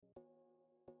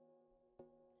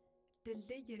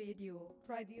دلدي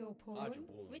راديو بول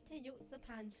ويتيو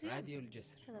سبحانشي راديو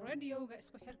الجسر راديو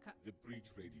اسكو حركة The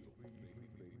Bridge Radio.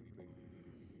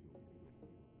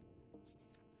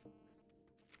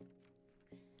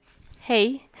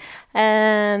 Hej,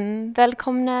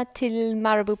 välkomna till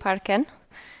Marabouparken.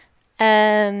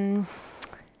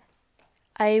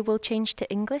 I will change to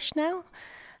English now.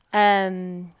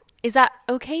 Is that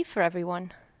okay for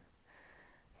everyone?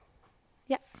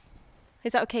 Yeah.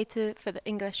 Is that okay for the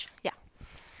English? Yeah.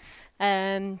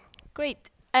 Great.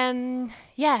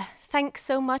 Yeah, thanks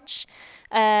so much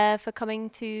for coming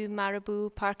to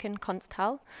Marabouparken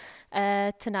Konsthall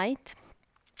tonight.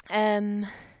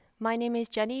 My name is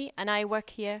Jenny, and I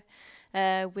work here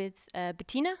with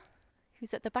Bettina,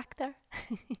 who's at the back there.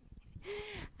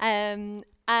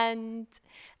 And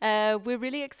we're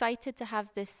really excited to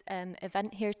have this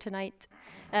event here tonight,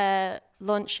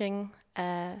 launching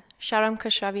Shahram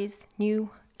Khosravi's new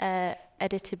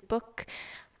edited book,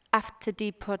 After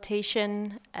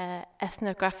Deportation,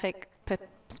 Ethnographic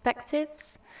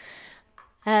Perspectives.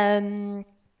 I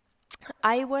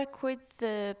work with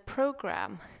the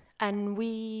program, and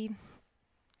we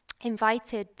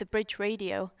invited the Bridge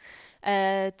Radio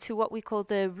to what we call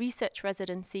the research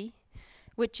residency,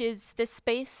 which is this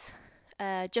space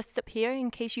just up here in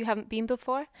case you haven't been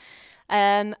before.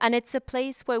 And it's a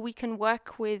place where we can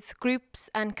work with groups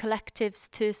and collectives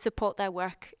to support their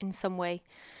work in some way,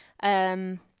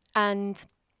 and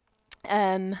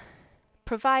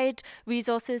provide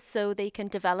resources so they can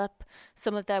develop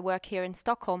some of their work here in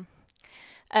Stockholm.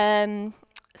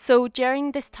 So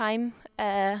during this time,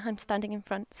 I'm standing in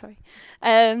front, sorry.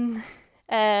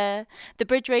 The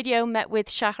Bridge Radio met with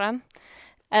Shahram,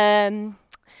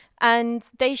 and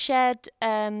they shared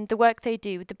the work they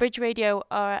do. The Bridge Radio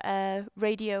are a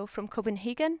radio from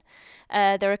Copenhagen.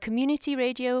 They're a community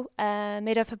radio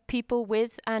made up of people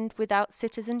with and without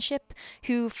citizenship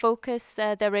who focus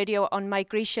their radio on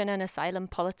migration and asylum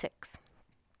politics.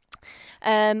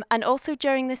 And also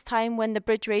during this time when the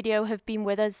Bridge Radio have been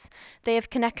with us, they have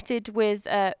connected with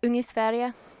Unge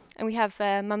Sverige, and we have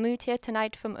Mahmoud here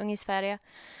tonight from Unge Sverige,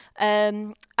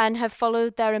 and have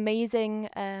followed their amazing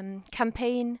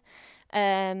campaign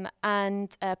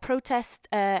and protest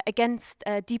against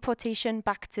deportation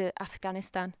back to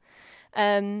Afghanistan.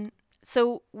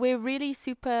 So we're really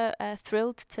super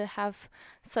thrilled to have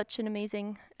such an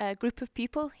amazing group of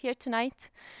people here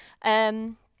tonight.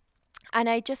 And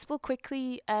I just will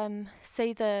quickly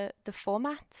say the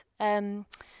format.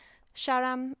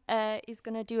 Shahram is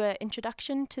going to do an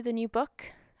introduction to the new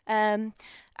book,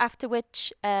 after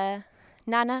which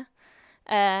Nana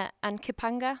and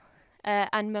Kipanga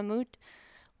and Mahmoud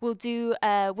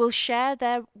will share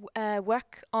their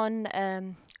work on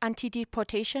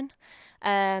anti-deportation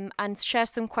and share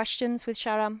some questions with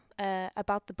Shahram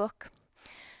about the book.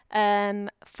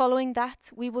 Following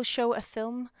that, we will show a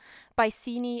film by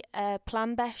Sini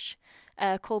Plambesh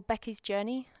called Becky's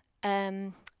Journey.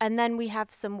 And then we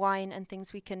have some wine and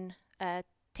things we can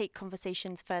take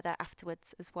conversations further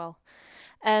afterwards as well.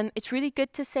 It's really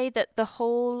good to say that the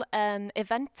whole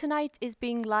event tonight is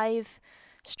being live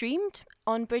streamed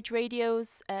on Bridge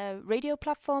Radio's radio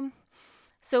platform.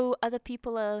 So other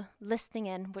people are listening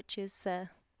in, which is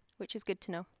good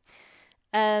to know.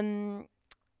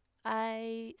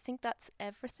 I think that's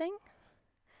everything.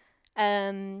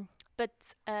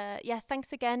 But yeah,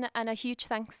 thanks again, and a huge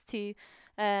thanks to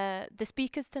the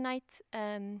speakers tonight.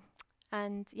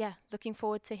 And yeah, looking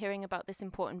forward to hearing about this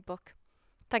important book.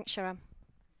 Thanks, Shahram.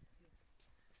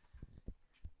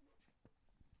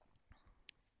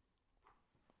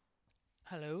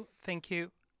 Hello, thank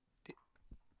you.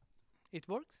 It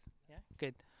works? Yeah,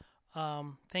 good.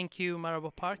 Thank you,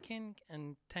 Marabouparken,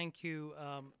 and thank you,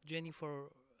 Jenny,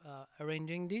 for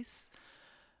arranging this.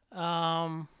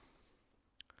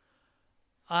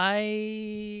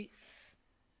 I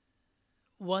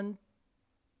want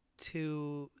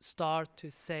to start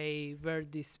to say where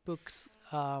this book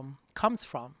comes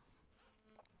from.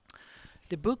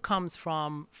 The book comes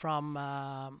from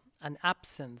an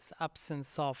absence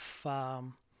of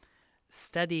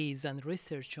studies and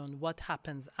research on what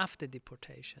happens after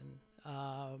deportation.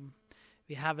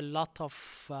 We have a lot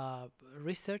of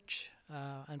research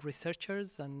and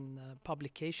researchers and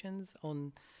publications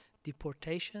on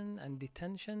deportation and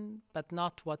detention, but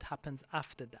not what happens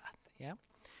after that. Yeah.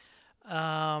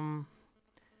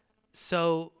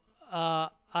 So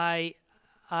I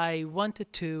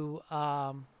wanted to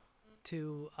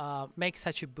make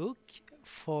such a book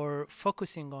for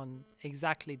focusing on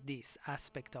exactly this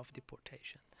aspect of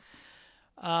deportation.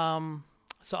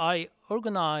 So I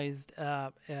organized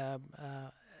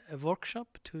a a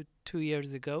workshop 2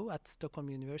 years ago at Stockholm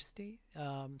University.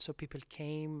 So people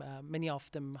came, many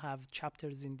of them have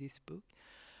chapters in this book,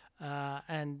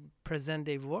 and present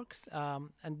their works.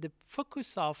 And the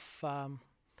focus of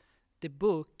the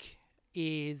book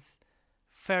is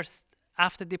first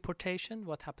after deportation,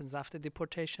 what happens after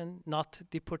deportation, not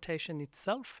deportation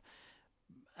itself.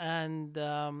 And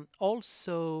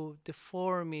also the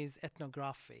form is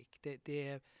ethnographic.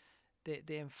 The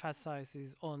emphasis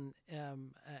is on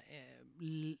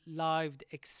lived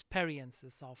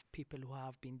experiences of people who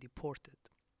have been deported.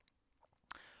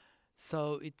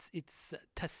 So it's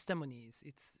testimonies,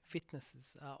 it's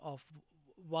witnesses of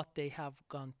what they have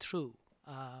gone through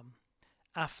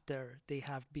after they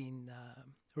have been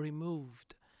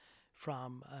removed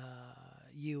from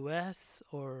US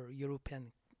or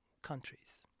European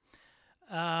countries.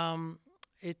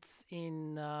 It's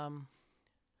in,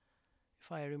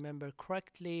 if I remember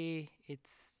correctly,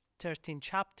 it's 13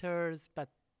 chapters, but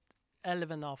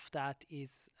 11 of that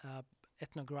is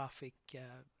ethnographic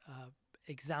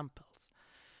examples.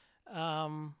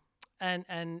 And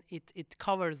it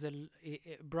covers a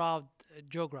broad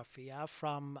geography,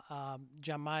 from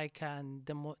Jamaica and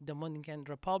the Dominican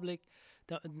Republic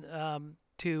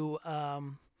to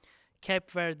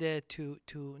Cape Verde,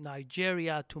 to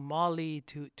Nigeria, to Mali,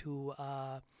 to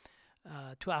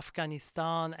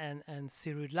Afghanistan and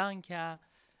Sri Lanka.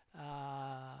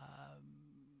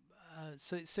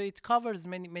 So it covers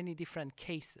many different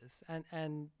cases,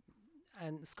 and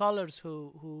scholars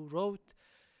who wrote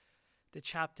the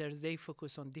chapters, they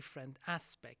focus on different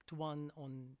aspects. One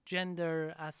on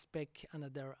gender aspect,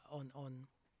 another on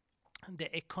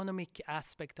the economic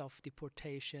aspect of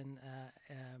deportation.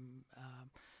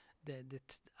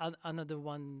 Another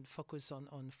one focus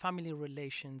on family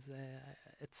relations,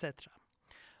 etc.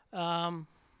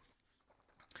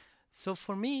 So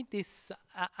for me, this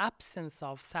absence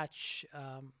of such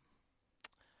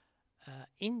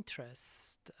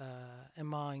interest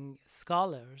among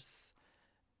scholars,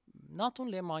 not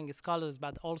only among scholars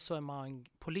but also among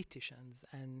politicians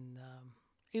and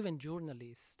even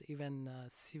journalists, even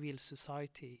civil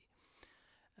society.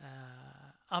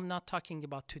 I'm not talking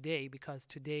about today, because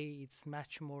today it's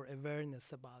much more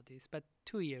awareness about this, but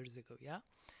 2 years ago,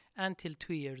 until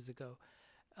 2 years ago,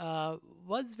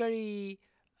 was very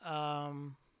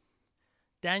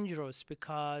dangerous,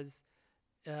 because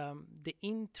the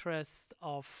interest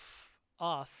of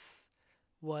us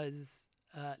was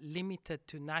limited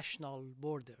to national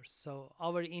borders. So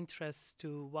our interest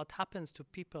to what happens to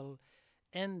people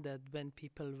ended when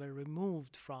people were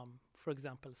removed from, for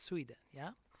example, Sweden.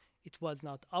 It was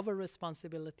not our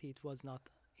responsibility. It was not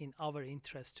in our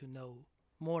interest to know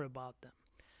more about them.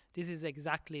 This is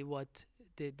exactly what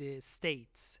the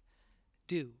states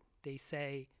do. They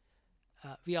say,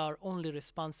 we are only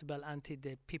responsible until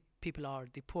the people are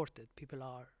deported, people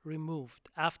are removed.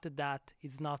 After that,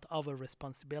 it's not our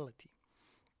responsibility.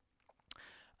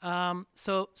 What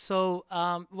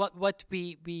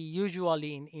we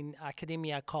usually in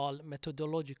academia call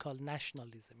methodological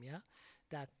nationalism,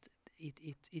 that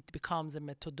it becomes a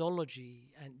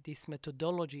methodology, and this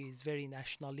methodology is very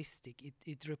nationalistic.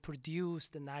 It reproduces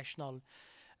the national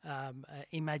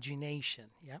imagination,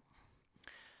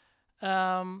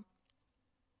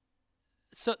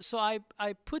 So I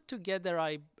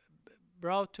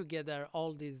brought together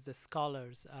all the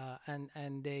scholars,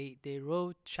 and they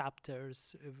wrote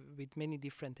chapters with many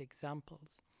different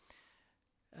examples.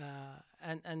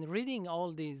 And reading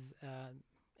all these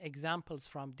examples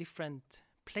from different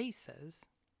places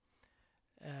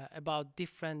about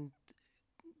different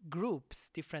groups,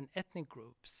 different ethnic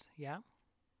groups,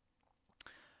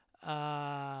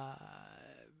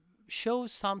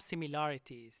 shows some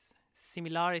similarities.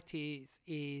 Similarities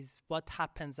is what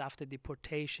happens after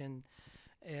deportation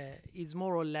is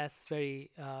more or less very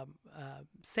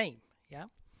same,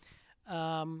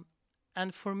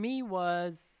 and for me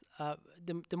was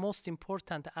the most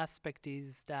important aspect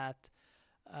is that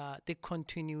the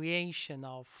continuation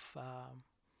of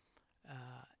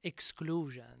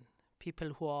exclusion,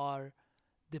 people who are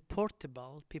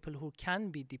deportable, people who can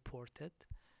be deported,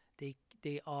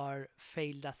 they are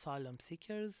failed asylum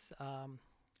seekers.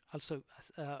 Also,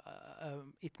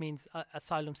 it means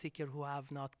asylum seekers who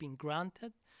have not been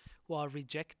granted, who are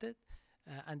rejected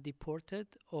and deported,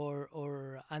 or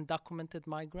undocumented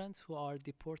migrants who are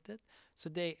deported. So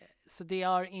they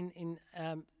are in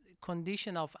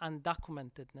condition of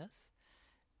undocumentedness.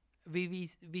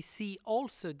 We see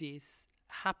also this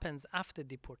happens after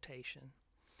deportation.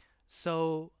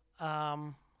 So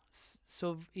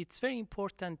it's very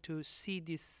important to see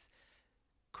this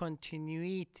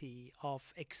continuity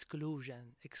of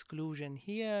exclusion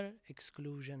here,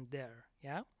 exclusion there.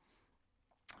 Yeah.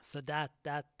 So that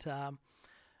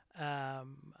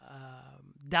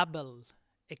double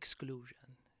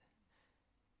exclusion,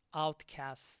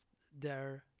 outcast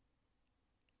there,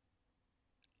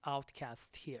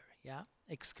 outcast here, yeah,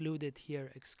 excluded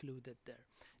here, excluded there.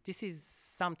 This is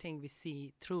something we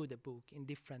see through the book in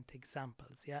different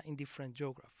examples, yeah, in different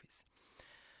geographies.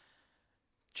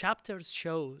 Chapters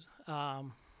show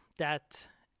that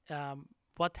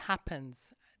what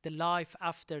happens, the life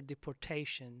after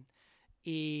deportation,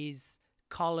 is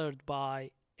colored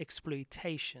by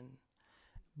exploitation,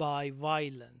 by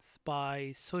violence,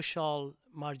 by social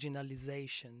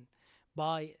marginalization,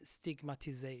 by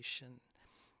stigmatization,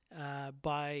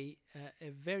 by a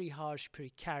very harsh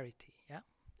precarity. Yeah,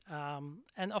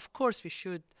 and of course we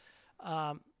should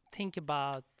think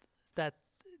about that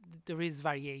there is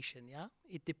variation. Yeah,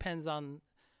 it depends on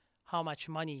how much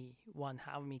money one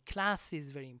has. I mean, class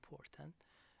is very important.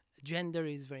 Gender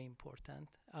is very important.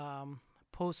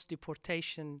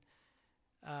 Post-deportation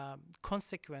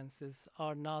consequences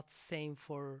are not same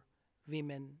for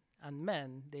women and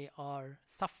men. They are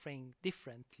suffering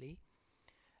differently.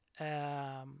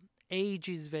 Age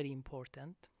is very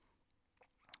important.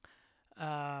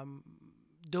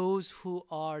 Those who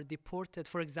are deported,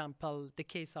 for example, the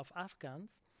case of Afghans,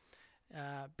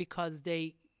 because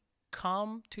they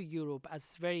come to Europe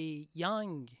as very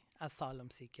young asylum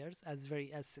seekers, as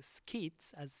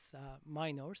kids, as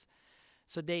minors.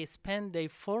 So they spend their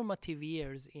formative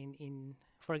years in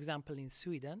for example, in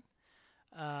Sweden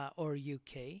or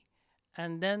UK.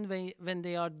 And then when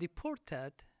they are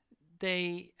deported,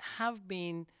 they have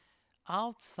been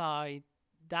outside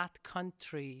that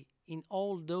country in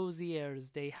all those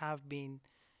years. They have been,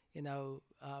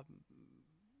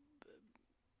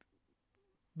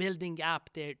 building up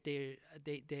their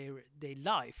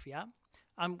life. Yeah,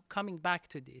 I'm coming back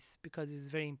to this because it's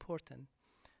very important.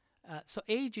 So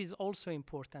age is also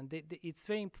important. It's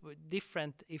very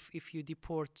different if you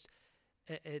deport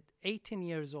an 18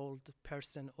 years old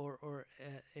person or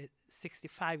a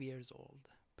 65 years old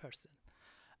person.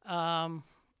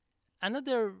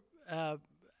 Another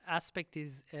aspect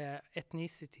is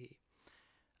ethnicity.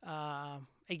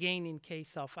 Again, in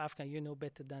case of Afghan, you know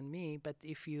better than me, but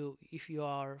if you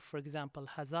are, for example,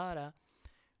 Hazara,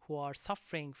 who are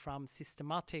suffering from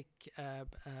systematic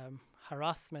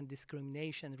harassment,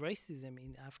 discrimination, racism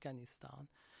in Afghanistan.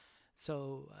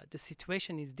 So the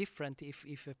situation is different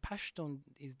if a Pashtun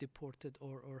is deported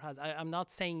or has. I'm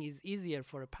not saying it's easier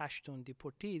for a Pashtun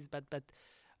deportees, but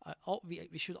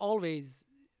we should always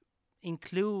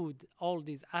include all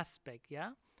these aspects, yeah?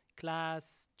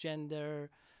 Class, gender,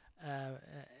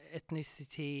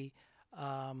 ethnicity,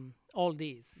 all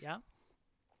these, yeah?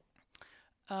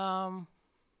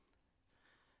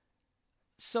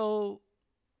 So,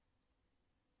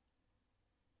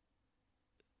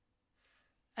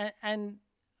 and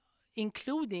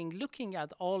including looking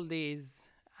at all these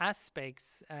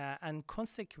aspects and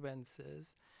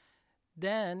consequences,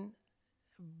 then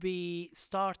we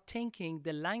start thinking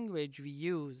the language we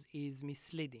use is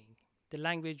misleading. The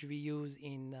language we use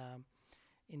in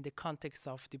the context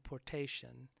of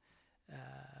deportation,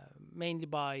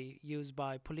 mainly used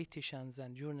by politicians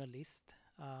and journalists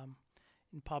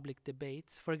in public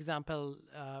debates. For example,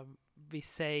 we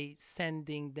say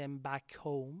sending them back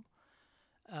home.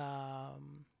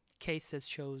 Cases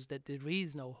shows that there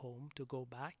is no home to go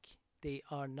back. They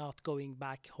are not going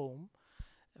back home.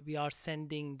 We are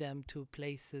sending them to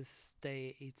places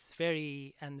it's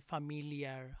very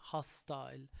unfamiliar,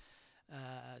 hostile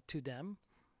to them.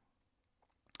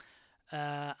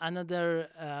 Another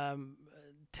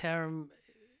term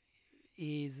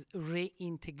is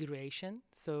reintegration.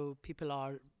 So people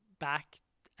are back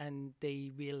and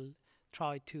they will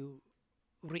try to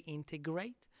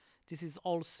reintegrate. This is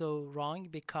also wrong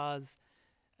because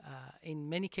in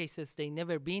many cases they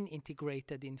never been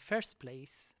integrated in first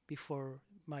place before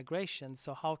migration.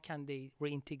 So how can they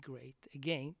reintegrate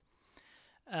again?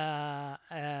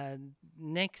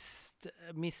 Next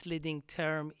misleading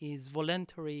term is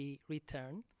voluntary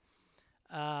return.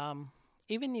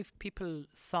 Even if people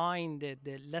sign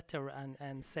the letter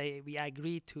and say we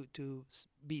agree to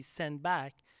be sent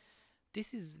back,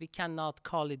 we cannot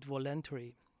call it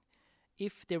voluntary.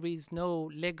 If there is no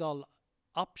legal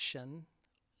option,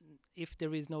 if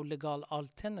there is no legal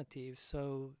alternative,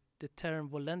 so the term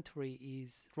voluntary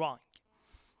is wrong.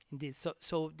 Indeed,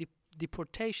 so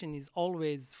deportation is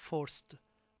always forced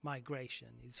migration,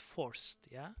 is forced,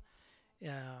 yeah?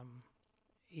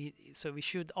 So we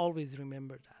should always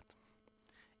remember that.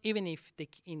 Even if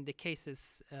in the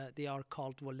cases they are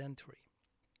called voluntary.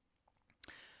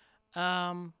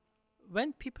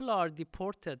 When people are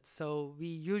deported, so we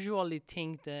usually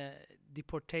think the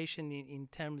deportation in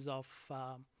terms of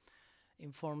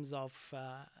in forms of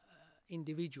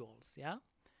individuals, yeah.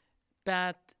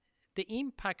 But the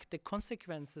impact, the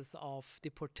consequences of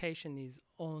deportation is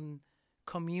on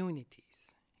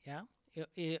communities, yeah,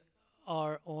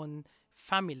 or on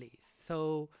families.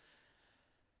 So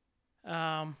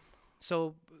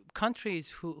countries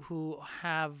who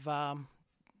have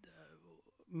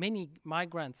many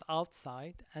migrants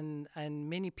outside, and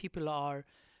many people are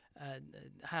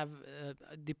have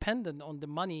dependent on the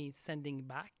money sending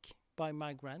back by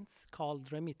migrants,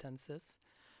 called remittances,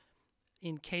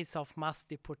 in case of mass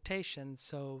deportation.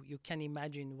 So you can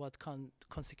imagine what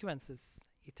consequences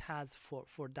it has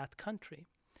for that country.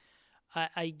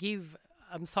 I give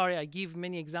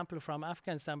many examples from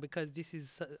Afghanistan because this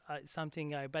is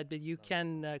something but you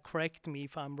can correct me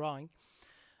if I'm wrong.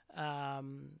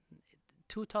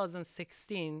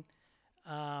 2016,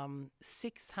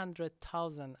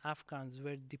 600,000 Afghans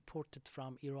were deported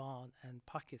from Iran and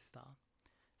Pakistan.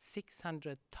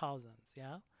 600,000,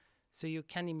 yeah? So you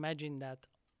can imagine that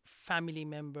family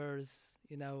members,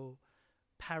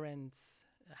 parents,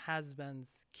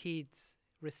 husbands, kids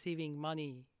receiving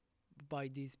money by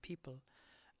these people.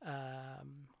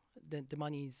 The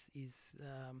money is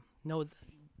not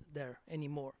there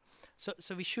anymore.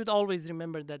 So we should always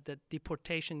remember that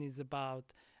deportation is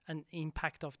about, an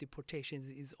impact of deportation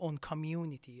is on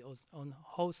community, on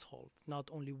household,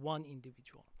 not only one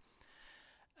individual.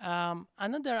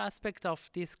 Another aspect of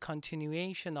this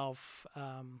continuation of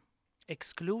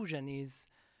exclusion is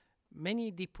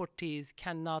many deportees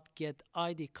cannot get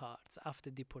ID cards after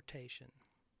deportation.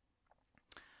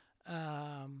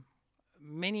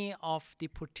 Many of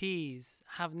deportees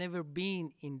have never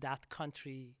been in that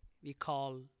country we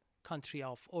call country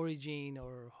of origin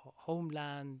or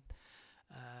homeland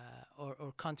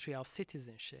or country of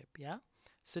citizenship, yeah?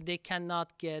 So they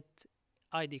cannot get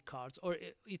ID cards, or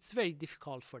it's very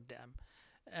difficult for them.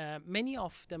 Many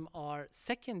of them are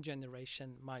second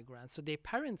generation migrants, so their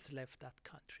parents left that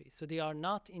country, so they are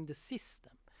not in the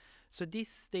system. So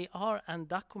they are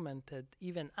undocumented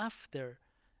even after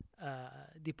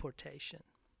deportation.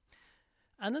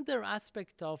 Another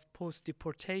aspect of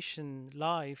post-deportation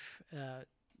life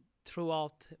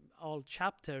throughout all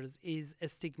chapters is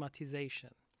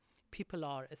stigmatization. People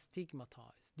are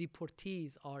stigmatized.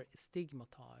 Deportees are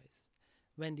stigmatized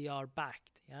when they are back,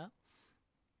 yeah?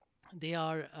 They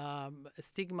are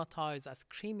stigmatized as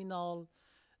criminal.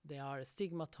 They are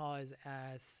stigmatized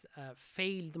as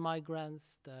failed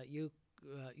migrants. You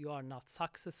are not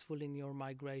successful in your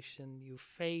migration. You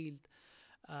failed.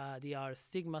 They are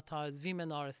stigmatized.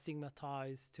 Women are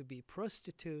stigmatized to be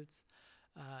prostitutes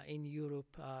in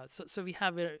Europe. So we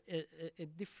have a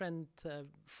different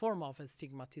form of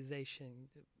stigmatization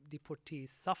deportees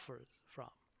suffers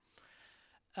from.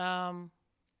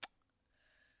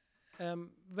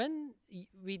 When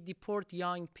we deport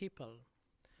young people,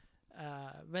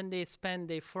 when they spend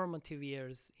their formative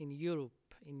years in Europe,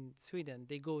 in Sweden,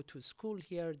 they go to school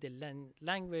here, they learn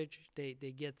language, they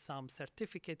get some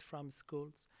certificate from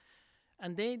schools,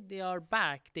 and they are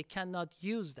back, they cannot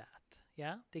use that,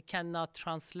 yeah? They cannot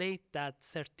translate that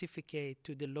certificate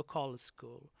to the local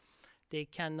school. They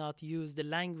cannot use the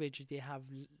language they have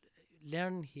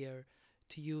learned here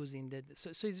to use in the...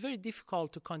 So it's very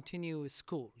difficult to continue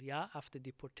school, yeah, after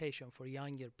deportation for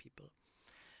younger people.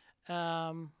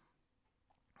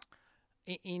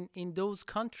 In those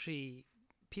countries,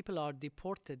 people are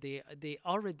deported. They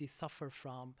already suffer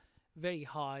from very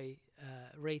high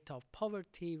rate of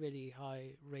poverty, very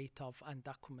high rate of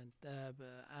undocumented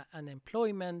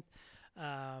unemployment.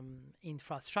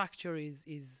 Infrastructure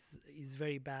is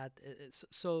very bad.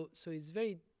 So it's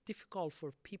very difficult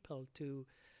for people to,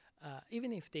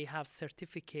 even if they have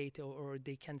certificate or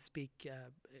they can speak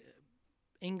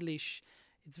English,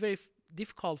 it's very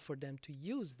difficult for them to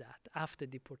use that after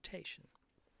deportation.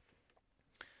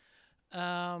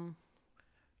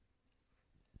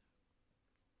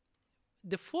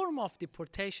 The form of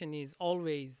deportation is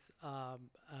always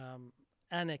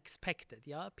unexpected.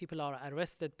 Yeah, people are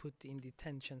arrested, put in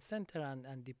detention center,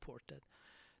 and deported.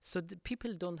 So the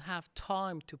people don't have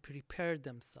time to prepare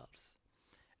themselves,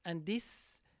 and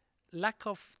this lack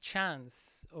of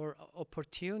chance or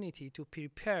opportunity to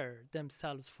prepare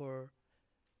themselves for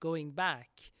going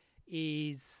back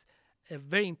is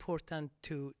very important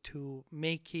to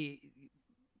make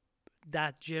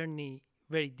that journey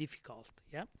very difficult.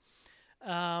 Yeah.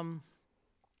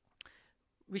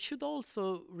 We should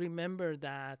also remember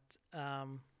that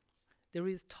there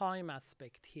is time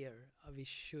aspect here we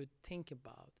should think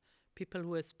about. People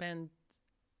who have spent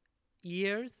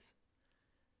years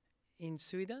in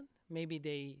Sweden.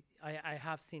 Maybe I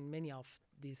have seen many of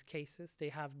these cases. They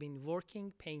have been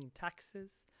working, paying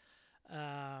taxes.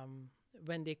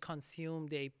 When they consume,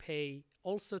 they pay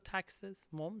also taxes,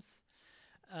 moms.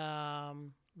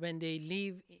 When they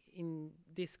live in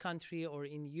this country or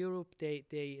in Europe,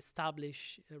 they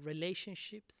establish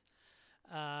relationships.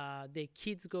 Their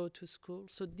kids go to school.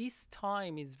 So this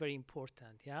time is very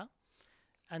important, yeah?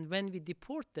 And when we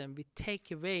deport them, we take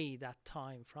away that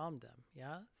time from them,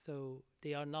 yeah? So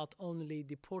they are not only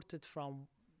deported from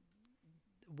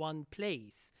one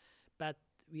place, but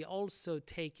we also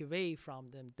take away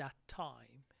from them that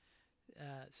time.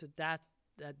 So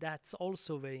that's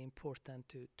also very important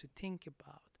to think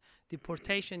about.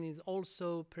 Deportation is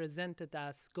also presented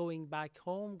as going back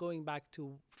home, going back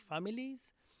to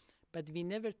families, but we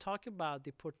never talk about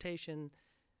deportation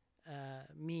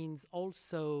means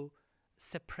also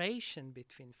separation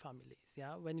between families.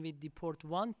 Yeah, when we deport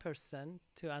one person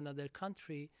to another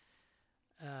country,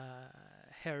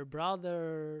 her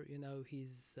brother,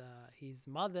 his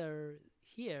mother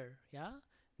here, yeah,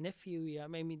 nephew, yeah,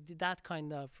 maybe that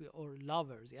kind of, or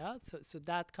lovers, yeah. So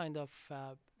that kind of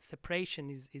separation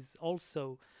is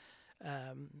also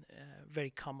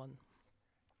very common.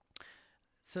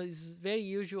 So it's very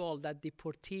usual that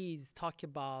deportees talk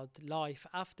about life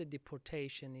after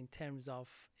deportation in terms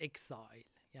of exile,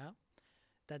 yeah?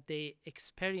 That they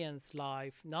experience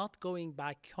life not going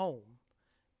back home,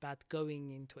 but going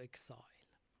into exile,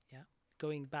 yeah?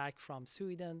 Going back from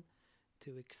Sweden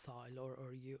to exile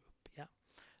or Europe, yeah?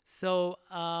 So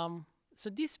so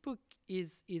this book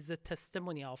is a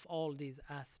testimony of all these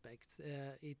aspects.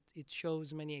 It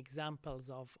shows many examples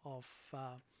of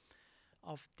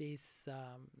this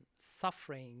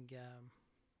suffering,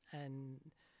 and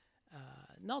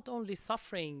not only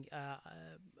suffering,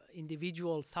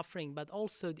 individual suffering, but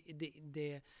also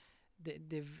the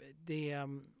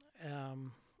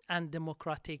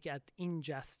undemocratic and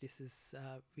injustices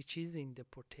which is in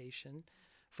deportation.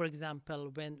 For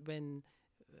example, when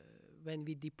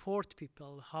we deport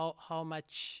people, how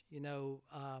much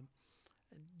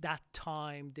that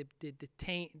time, the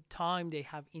time they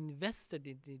have invested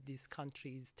in this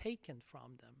country is taken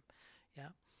from them.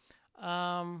 Yeah.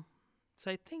 So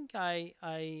I think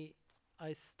I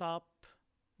stop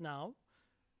now.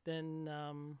 Then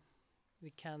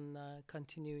we can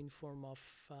continue in form of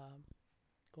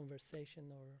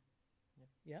conversation or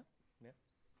yeah. Yeah.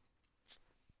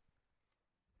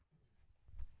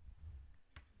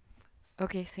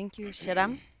 Okay, thank you,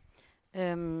 Shahram.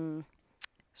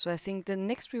 So I think the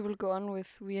next we will go on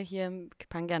with, we are here,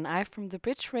 Kapanga and I from the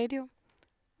Bridge Radio,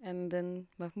 and then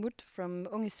Mahmoud from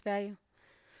Ung i Sverige.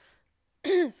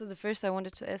 So the first I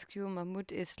wanted to ask you,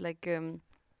 Mahmoud, is like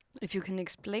if you can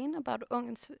explain about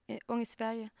Ung i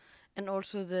Sverige, and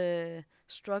also the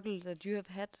struggle that you have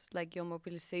had, like your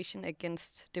mobilization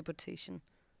against deportation.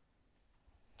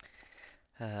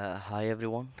 Hi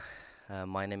everyone,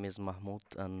 my name is Mahmoud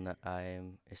and I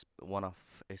am one of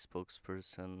a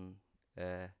spokesperson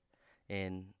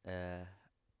in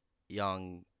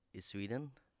Young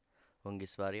Sweden, Ung i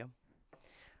Sverige,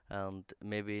 and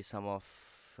maybe some of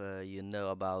you know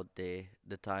about the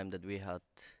time that we had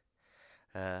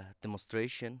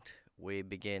demonstration. We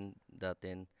began that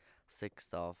in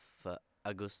 6th of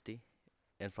August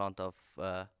in front of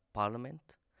Parliament.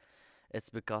 It's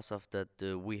because of that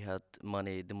we had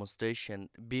money demonstration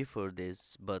before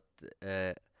this, but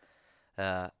it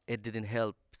didn't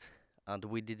help, and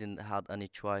we didn't had any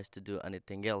choice to do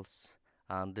anything else.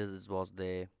 And this was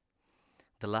the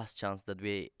last chance that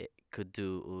we could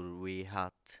do or we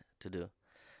had to do.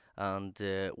 And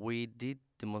we did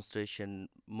demonstration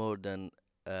more than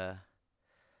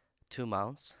 2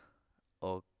 months,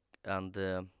 or and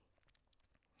the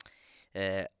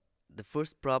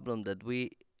first problem that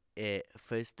we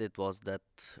faced it was that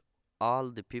all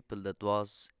the people that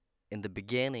was in the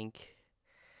beginning,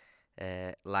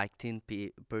 like 10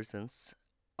 persons,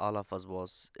 all of us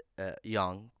was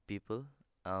young people,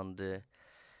 and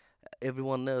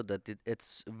everyone know that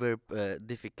it's very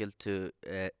difficult to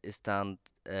stand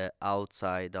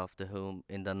outside of the home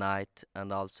in the night,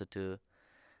 and also to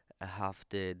have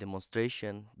the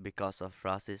demonstration because of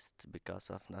racist,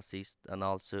 because of Nazist, and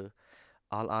also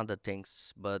all other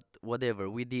things. But whatever,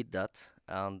 we did that,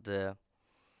 and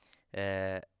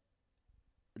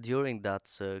during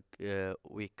that,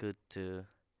 we could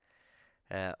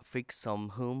fix some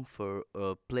home for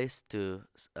a place to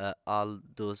all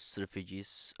those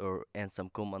refugees, or and some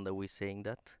commander we saying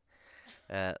that.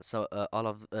 So all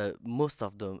of most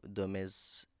of them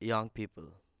is young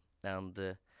people,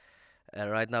 and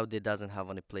right now they doesn't have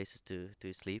any places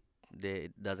to sleep. They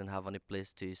doesn't have any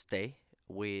place to stay.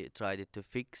 we tried to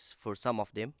fix for some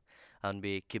of them, and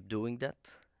we keep doing that.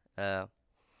 Uh,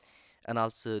 and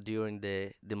also during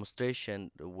the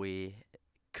demonstration, we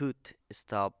could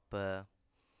stop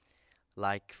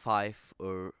like 5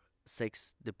 or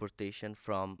 6 deportation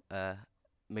from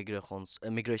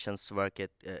migrations work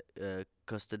at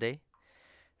custody.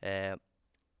 Uh,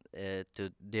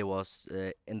 they was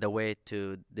in the way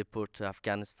to deport to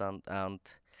Afghanistan, and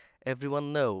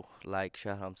everyone know, like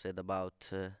Shahram said, about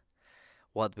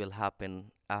what will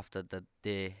happen after that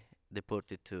they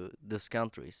deported to those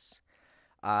countries.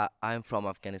 I'm from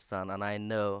Afghanistan, and I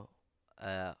know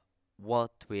uh,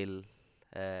 what will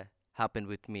uh, happen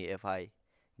with me if I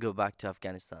go back to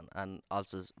Afghanistan, and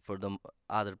also for the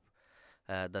other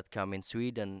that come in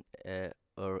Sweden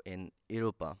or in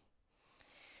Europa.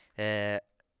 Uh,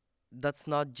 that's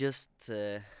not just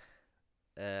uh,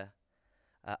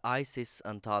 ISIS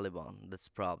and Taliban that's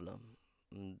problem.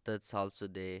 That's also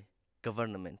the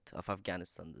government of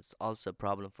Afghanistan. That's also a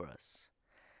problem for us,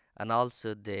 and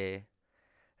also the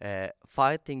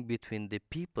fighting between the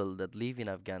people that live in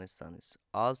Afghanistan is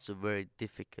also very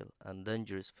difficult and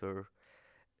dangerous for,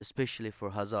 especially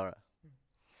for Hazara,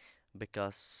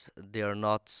 because they are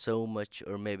not so much,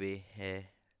 or maybe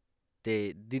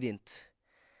they didn't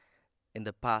in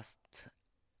the past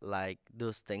like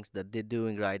those things that they're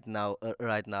doing right now.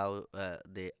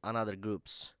 The another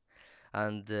groups,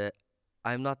 and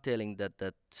I'm not telling that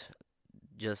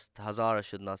just Hazara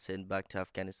should not send back to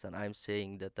Afghanistan. I'm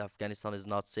saying that Afghanistan is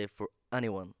not safe for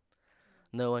anyone.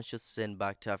 No one should send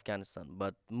back to Afghanistan,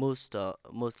 but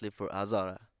mostly for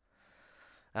Hazara.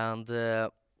 And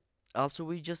also,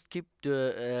 we just keep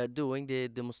doing the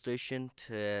demonstration.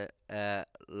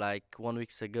 Like 1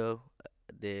 week ago,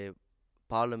 the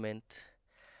parliament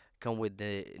come with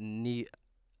the new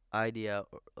idea,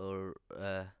 or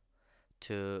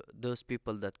to those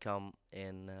people that come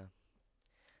in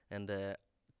the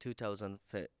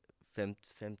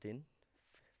 2015.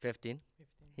 15.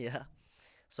 Yeah.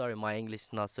 Sorry, my English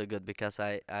is not so good because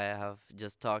I have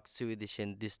just talked Swedish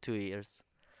in these 2 years,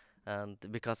 and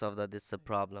because of that, it's a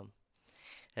problem.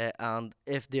 And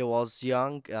if they was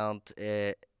young and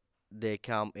they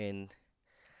come in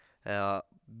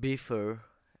before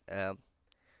uh,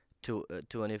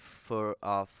 24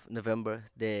 of November,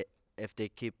 they if they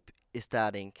keep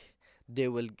studying, they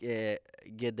will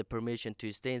get the permission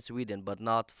to stay in Sweden, but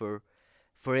not for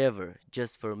forever,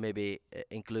 just for maybe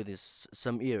including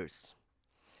some years.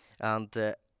 And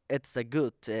it's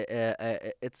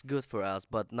good for us,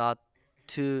 but not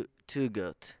too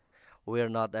good. We are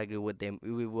not agree with them.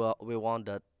 We want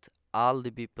that all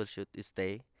the people should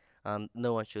stay, and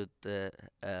no one should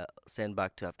send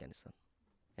back to Afghanistan.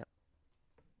 Yeah.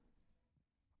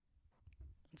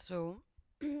 So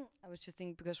I was just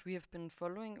thinking, because we have been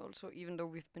following also, even though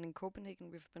we've been in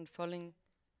Copenhagen, we've been following.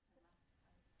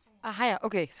 Hiya.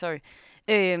 Okay, sorry.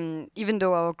 Even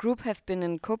though our group have been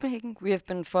in Copenhagen, we have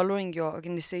been following your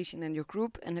organization and your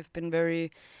group, and have been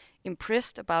very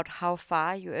impressed about how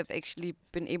far you have actually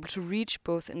been able to reach,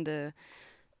 both in the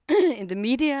in the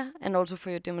media and also for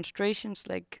your demonstrations.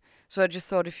 Like, so I just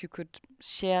thought if you could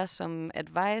share some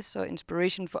advice or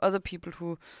inspiration for other people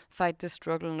who fight this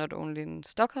struggle, not only in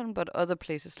Stockholm but other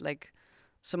places, like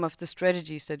some of the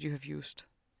strategies that you have used.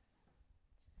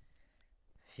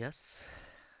 Yes.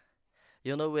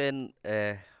 You know, when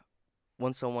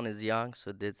someone is young,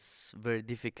 so it's very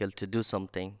difficult to do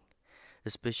something,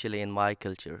 especially in my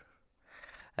culture.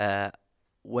 Uh,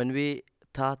 when we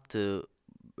thought to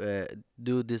uh,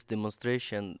 do this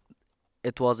demonstration,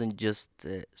 it wasn't just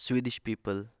Swedish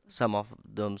people. Some of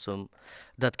them, some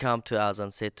that come to us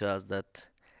and said to us that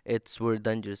it's very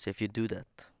dangerous if you do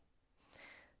that.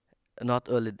 Not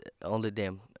only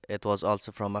them. It was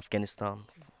also from Afghanistan.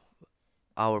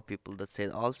 Our people that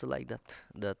said also like that,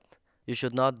 that you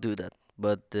should not do that.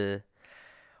 But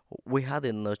we had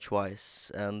no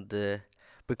choice, and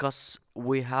because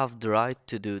we have the right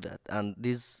to do that, and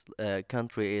this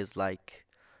country is like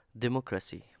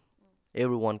democracy.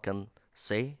 Everyone can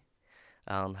say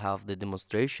and have the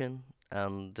demonstration,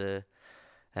 and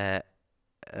uh,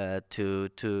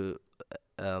 to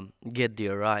get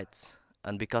their rights,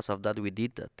 and because of that we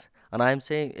did that. And I'm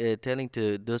saying, telling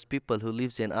to those people who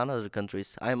lives in other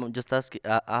countries, I'm just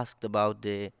asked about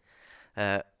the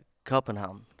uh,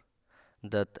 Copenhagen,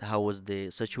 that how was the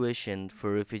situation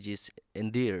for refugees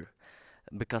in there,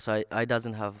 because I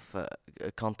doesn't have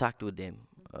contact with them,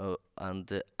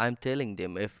 and I'm telling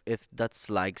them, if that's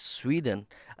like Sweden,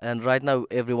 and right now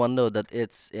everyone know that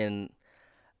it's in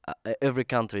every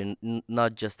country,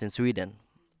 not just in Sweden,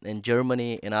 in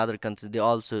Germany, in other countries, they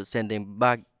also sending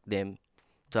back them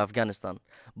to Afghanistan,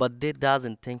 but they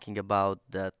doesn't thinking about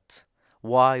that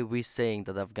why we saying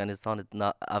that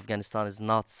Afghanistan is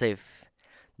not safe.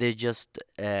 They just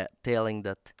telling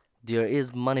that there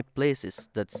is many places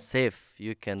that's safe.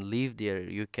 You can live there.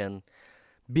 You can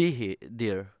be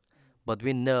there. But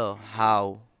we know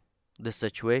how the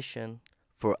situation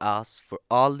for us, for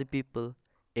all the people,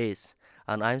 is.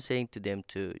 And I'm saying to them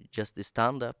to just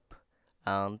stand up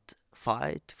and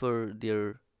fight for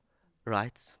their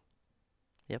rights.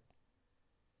 Yep.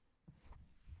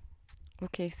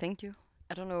 Okay, thank you.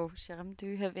 I don't know, Shahram, do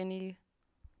you have any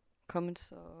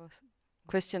comments or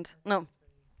questions? No.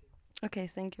 Okay,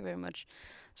 thank you very much.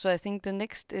 So I think the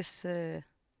next is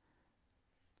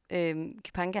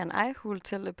Kipanga and I, who will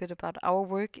tell a bit about our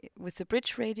work with the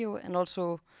Bridge Radio and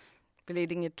also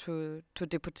relating it to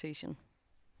deportation.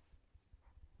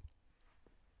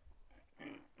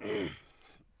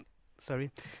 Sorry.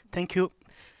 Thank you.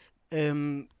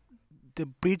 The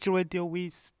Bridge Radio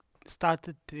we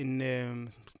started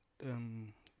in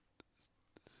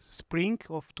spring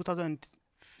of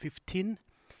 2015.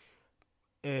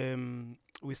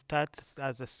 We started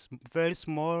as a very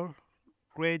small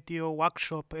radio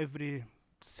workshop every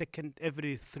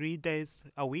 3 days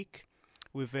a week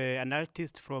with an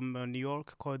artist from New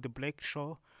York called the Blake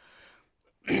Shaw.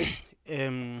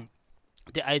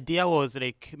 The idea was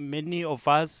like many of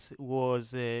us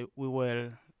was we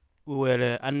were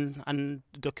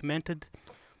undocumented,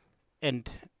 and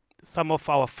some of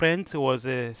our friends was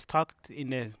stuck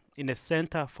in a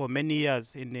center for many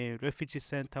years, in a refugee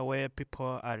center where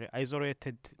people are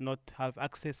isolated, not have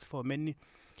access for many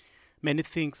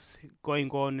things going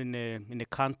on in a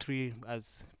country,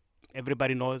 as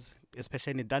everybody knows,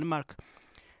 especially in Denmark.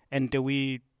 And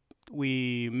we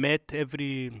met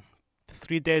every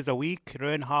 3 days a week,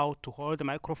 learn how to hold the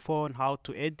microphone, how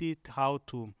to edit, how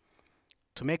to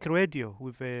make radio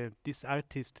with this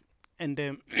artist. And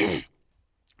the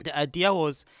idea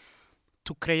was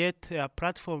to create a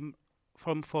platform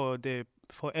for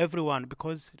everyone,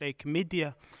 because like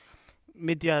media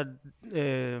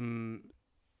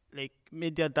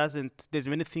doesn't, there's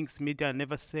many things media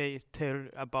never tell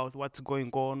about what's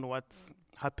going on, what's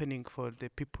happening for the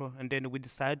people. And then we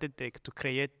decided to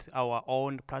create our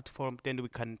own platform, then we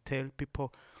can tell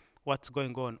people what's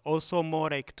going on. Also more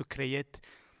like to create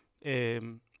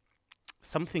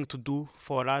something to do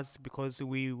for us, because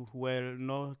we were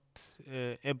not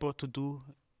able to do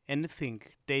anything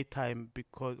daytime,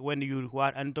 because when you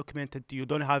are undocumented, you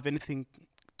don't have anything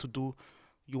to do.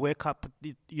 You wake up,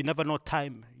 you never know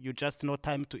time. You just know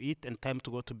time to eat and time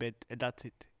to go to bed, and that's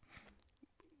it.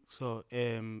 So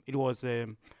it was a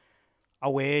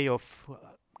way of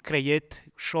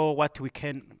show what we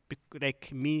can.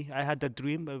 Like me, I had a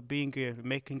dream of being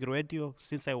making radio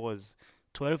since I was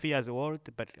 12 years old,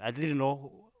 but I didn't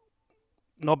know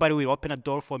nobody will open a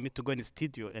door for me to go in the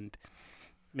studio and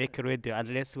make a radio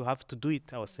unless we have to do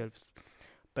it ourselves.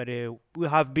 But we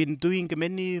have been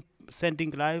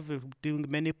sending live, doing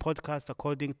many podcasts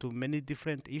according to many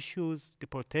different issues: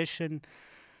 deportation,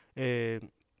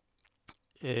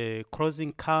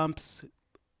 crossing camps,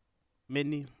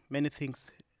 many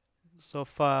things. So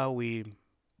far, we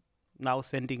now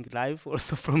sending live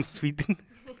also from Sweden.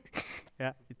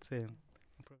 Yeah, it's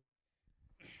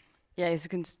Yeah, as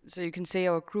you can say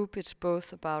our group is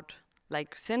both about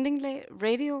like sending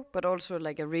radio, but also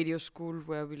like a radio school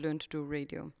where we learn to do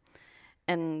radio.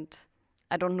 And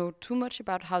I don't know too much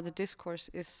about how the discourse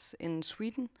is in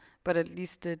Sweden, but at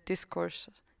least the discourse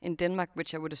in Denmark,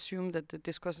 which I would assume that the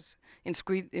discourse in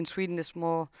Sweden is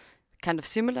more kind of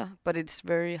similar, but it's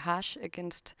very harsh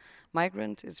against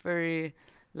migrants. It's very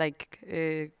like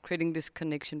creating this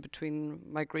connection between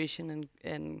migration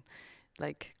and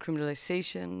like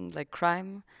criminalization, like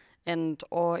crime,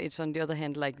 or it's on the other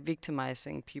hand like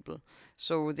victimizing people.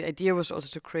 So the idea was also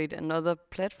to create another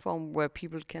platform where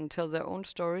people can tell their own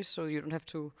stories, so you don't have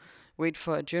to wait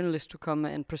for a journalist to come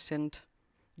and present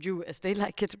you as they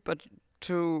like it, but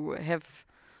to have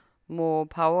more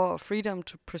power or freedom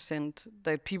to present,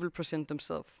 that people present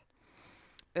themselves.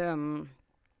 And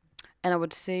I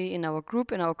would say in our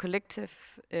group, in our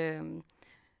collective,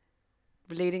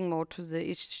 relating more to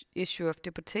the issue of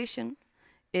deportation,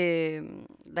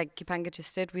 like Kipanga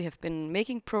just said, we have been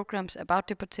making programs about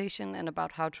deportation and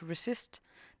about how to resist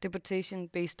deportation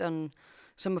based on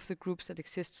some of the groups that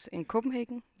exists in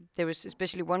Copenhagen. There is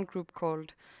especially one group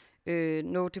called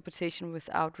No Deportation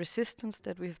Without Resistance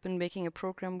that we have been making a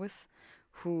program with,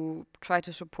 who try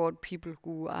to support people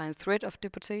who are in threat of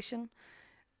deportation,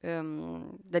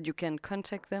 that you can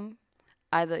contact them,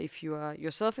 either if you are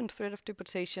yourself in threat of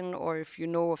deportation or if you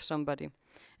know of somebody.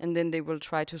 And then they will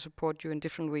try to support you in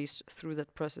different ways through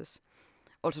that process.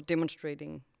 Also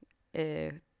demonstrating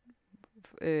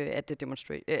at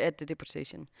the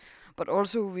deportation. But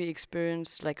also we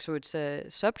experience, like, so it's a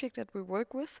subject that we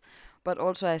work with, but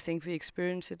also I think we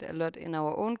experience it a lot in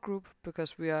our own group,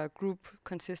 because we are a group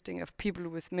consisting of people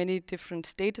with many different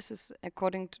statuses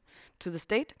according to the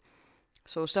state.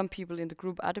 So some people in the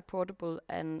group are deportable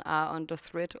and are under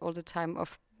threat all the time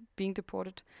of being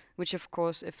deported, which of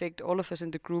course affect all of us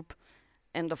in the group,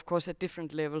 and of course at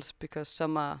different levels, because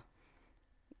some are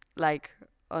like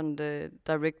on the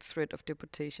direct threat of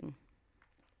deportation.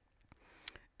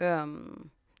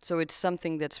 So it's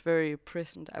something that's very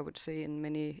present, I would say,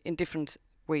 in different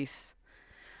ways.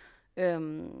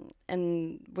 And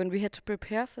when we had to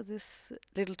prepare for this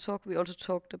little talk, we also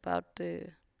talked about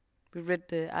we read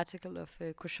the article of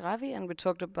Khosravi, and we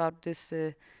talked about this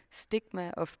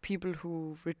stigma of people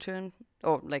who return,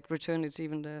 or like return, it's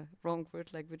even the wrong word,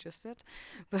 like we just said,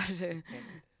 but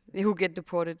who get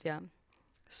deported, yeah.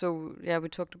 So yeah, we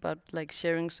talked about like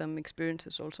sharing some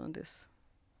experiences also on this.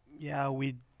 Yeah,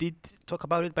 we did talk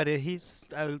about it, but I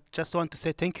just want to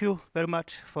say thank you very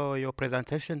much for your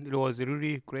presentation. It was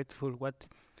really grateful. What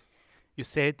you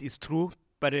said is true,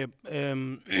 but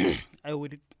I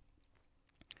would,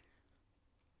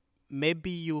 maybe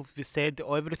you've said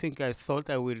everything I thought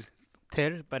I will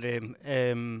tell, but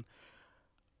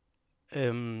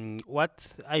what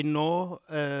I know,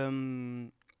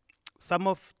 some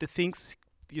of the things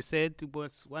you said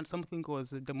was something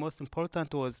was the most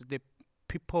important was the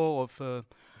people of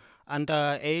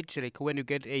under age, like when you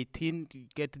get 18, you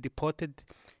get deported.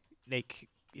 Like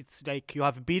it's like you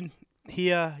have been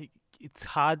here. It's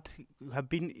hard. You have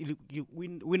been.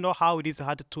 We know how it is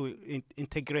hard to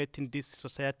integrate in this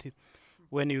society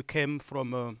when you came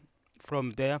from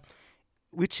there,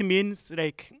 which means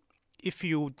like if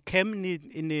you came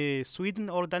in Sweden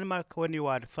or Denmark when you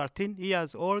are 13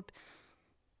 years old,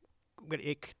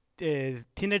 like,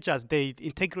 teenagers, they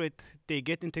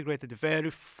get integrated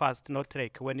very fast, not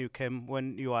like when you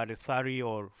are 30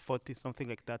 or 40, something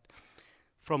like that.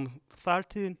 From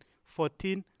 13,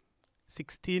 14,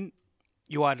 16,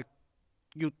 you are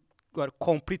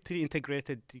completely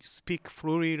integrated. You speak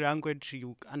fluent language,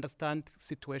 you understand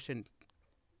situation.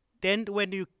 Then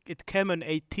when it came on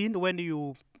 18, when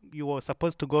you were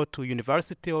supposed to go to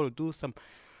university or do some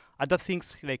other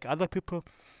things like other people,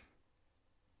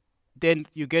 then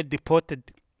you get deported.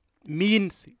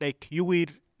 Means like you will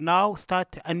now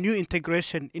start a new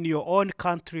integration in your own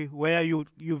country where you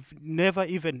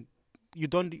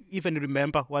don't even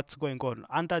remember what's going on.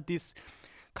 Under this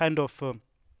kind of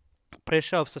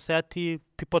pressure of society,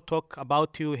 people talk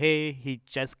about you. Hey, he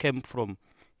just came from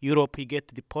Europe. He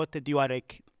get deported.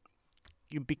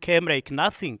 You became like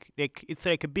nothing. Like it's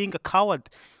like being a coward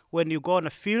when you go on a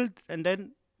field and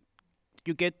then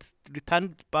you get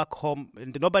returned back home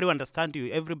and nobody will understand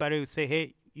you. Everybody will say,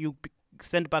 hey, you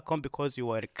sent back home because you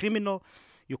were a criminal.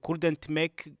 You couldn't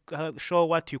show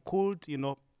what you could.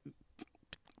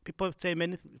 People say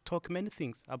talk many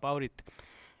things about it,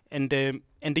 and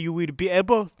you will be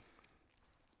able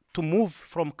to move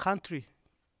from country.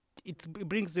 It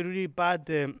brings a really bad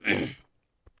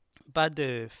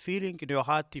feeling in your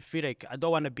heart. You feel like I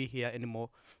don't want to be here anymore.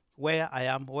 Where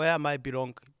am I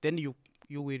belong? Then you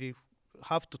will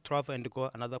have to travel and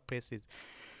go another places.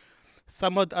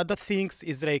 Some of the other things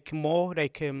is like more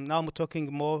like now I'm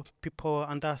talking more people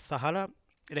under Sahara,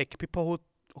 like people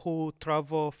who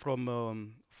travel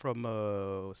from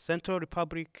Central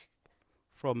Republic,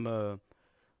 from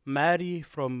Mali,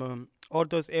 from all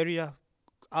those areas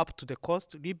up to the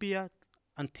coast, Libya,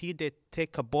 until they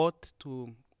take a boat to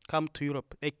come to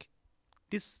Europe. Like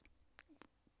these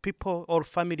people or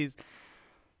families,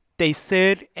 they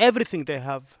sell everything they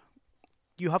have.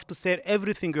 You have to sell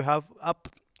everything you have up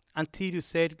until you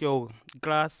sell your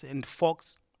glass and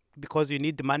forks because you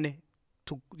need the money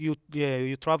you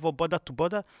travel border to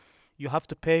border. You have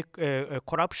to pay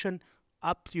corruption.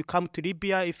 Up you come to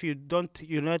Libya. If you don't,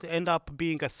 you not end up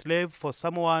being a slave for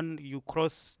someone. You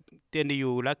cross, then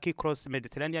you lucky cross the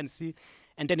Mediterranean Sea,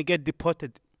 and then you get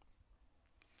deported.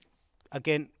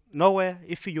 Again, nowhere.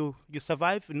 If you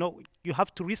survive, no, you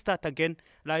have to restart again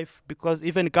life because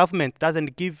even government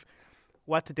doesn't give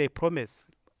what they promise.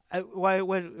 In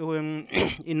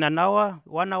 1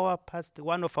 hour past,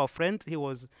 one of our friends, he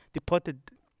was deported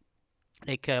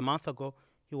like a month ago.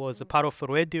 He was a part of a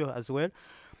radio as well.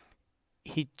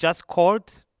 He just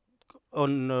called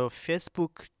on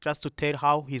Facebook just to tell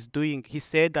how he's doing. He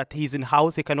said that he's in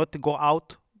house, he cannot go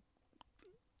out.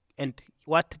 And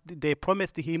what they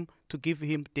promised him to give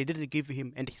him, they didn't give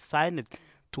him. And he signed it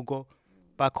to go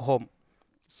back home.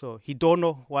 So he don't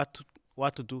know what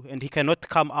to do. And he cannot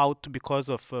come out because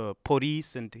of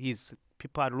police and his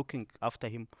people are looking after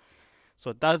him.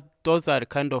 So those are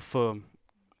kind of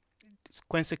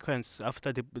consequence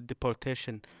after the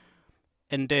deportation.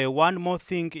 And one more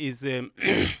thing is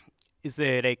is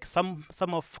like some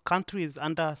of countries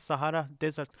under Sahara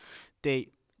Desert, they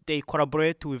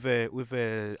collaborate with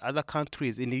other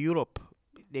countries in Europe.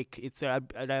 Like it's a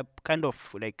kind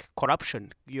of like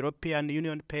corruption. European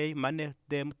Union pay money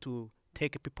them to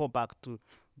take people back, to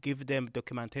give them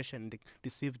documentation, and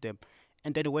receive them,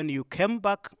 and then when you come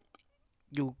back,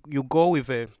 you go with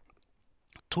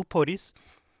two police.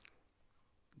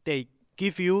 They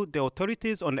give you the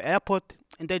authorities on the airport,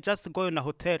 and they just go in a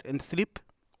hotel and sleep,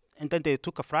 and then they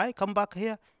took a flight, come back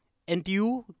here, and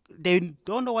they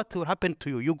don't know what will happen to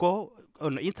you. You go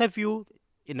on an interview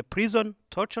in a prison,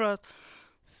 torturers.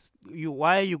 You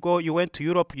went to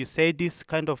Europe, you say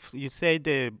you say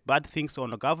the bad things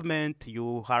on the government,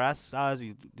 you harass us,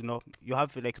 you know, you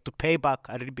have like to pay back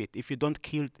a little bit if you don't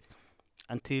kill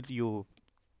until you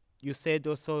said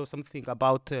also something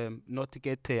about not to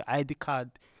get a ID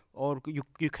card, or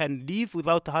you can live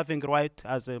without having right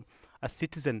as a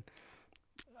citizen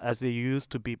as you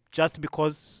used to be, just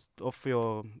because of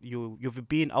you've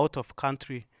been out of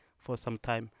country for some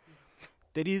time.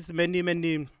 There is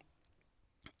many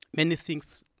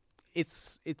things.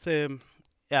 It's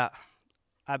yeah,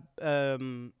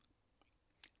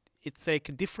 it's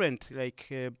like different, like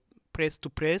press to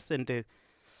press, and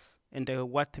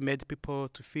what made people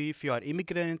to feel if you are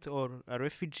immigrant or a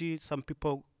refugee. Some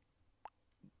people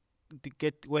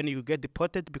when you get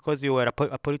deported because you were a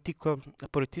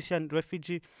politician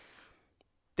refugee,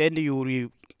 then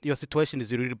your situation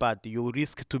is really bad. You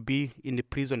risk to be in the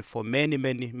prison for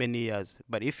many years.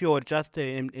 But if you are just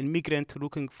an immigrant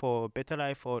looking for a better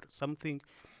life or something,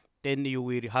 then you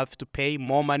will have to pay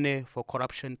more money for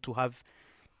corruption to have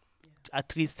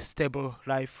at least stable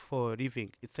life for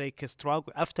living. It's like a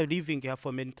struggle after living here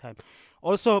for many time.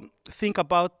 Also think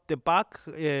about the back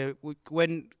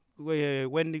when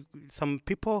some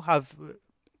people have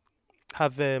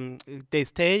they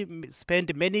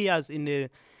spend many years in the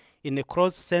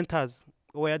cross centers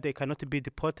where they cannot be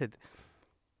deported,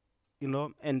 you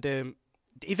know, and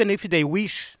even if they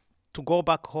wish to go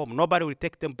back home, nobody will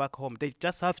take them back home. They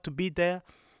just have to be there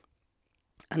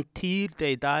until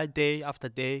they die, day after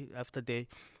day after day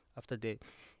after day.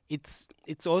 It's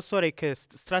also like a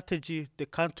strategy the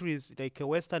countries, like a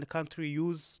Western country,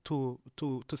 use to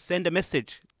send a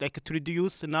message, like to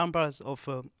reduce the numbers of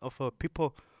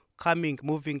people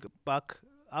moving back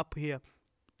up here.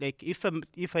 Like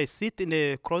if I sit in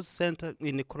a cross center,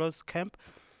 in a cross camp,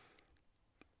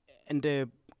 and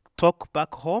talk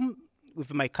back home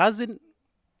with my cousin,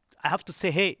 I have to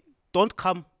say, hey, don't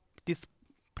come this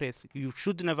place. You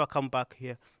should never come back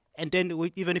here. And then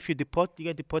even if you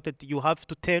get deported, you have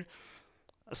to tell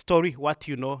a story what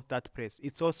you know that place.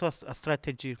 It's also a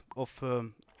strategy of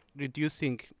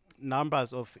reducing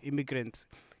numbers of immigrants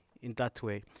in that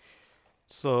way.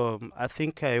 So I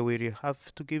think I will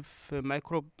have to give a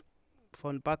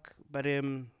microphone back, but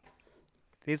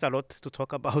there's a lot to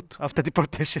talk about after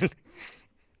deportation.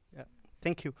 Yeah.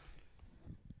 Thank you.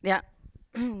 Yeah.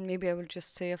 Maybe I will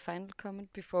just say a final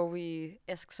comment before we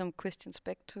ask some questions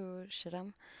back to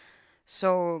Shahram.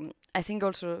 So I think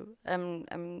also,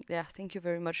 thank you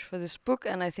very much for this book,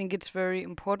 and I think it's very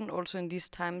important also in these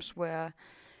times where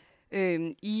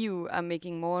EU are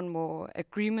making more and more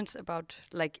agreements about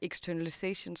like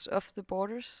externalizations of the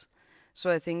borders.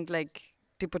 So I think like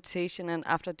deportation and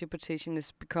after deportation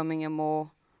is becoming a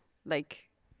more like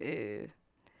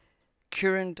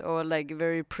current or like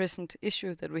very present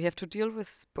issue that we have to deal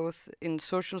with both in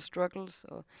social struggles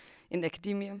or in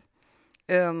academia.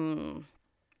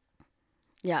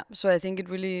 So I think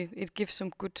it gives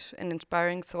some good and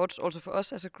inspiring thoughts also for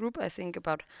us as a group, I think,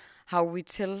 about how we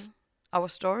tell our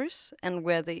stories and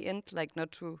where they end, like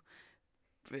not to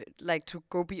to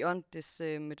go beyond this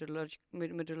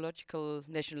methodological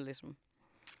nationalism.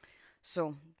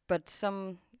 So, but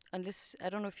unless, I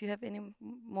don't know if you have any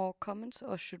more comments,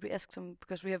 or should we ask some,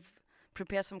 because we have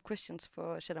prepared some questions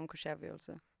for Shahram Khosravi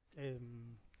also.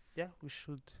 Yeah, we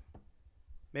should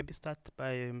maybe start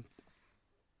by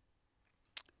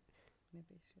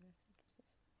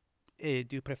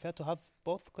do you prefer to have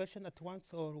both questions at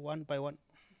once or one by one?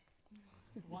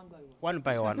 One by one. One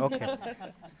by one, okay.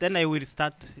 Then I will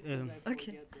start.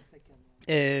 Okay.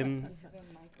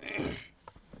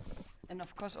 And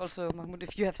of course also, Mahmoud,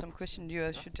 if you have some question,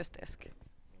 you should just ask.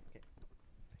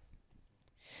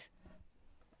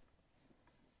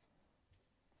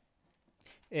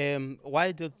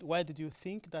 Why did you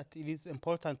think that it is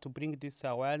important to bring this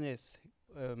awareness,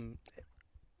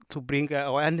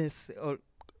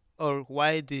 or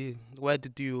why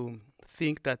did you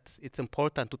think that it's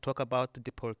important to talk about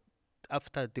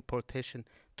after deportation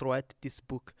to write this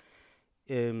book.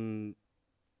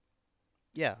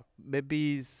 Yeah,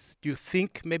 maybe do you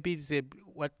think maybe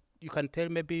what you can tell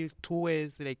maybe two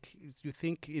ways, like you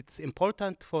think it's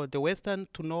important for the Western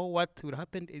to know what will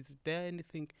happen? Is there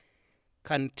anything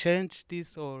can change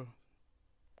this or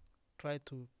try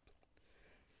to?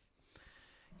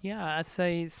 Yeah, as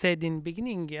I said in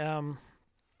beginning,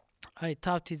 I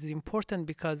thought it's important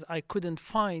because I couldn't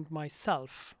find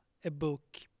myself a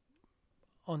book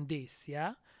on this.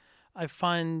 Yeah, I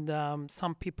find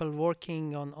some people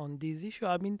working on this issue.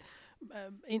 I mean,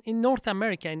 in North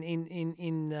America,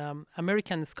 in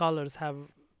American scholars have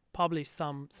published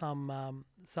some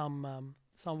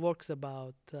works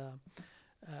about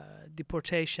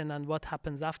deportation and what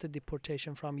happens after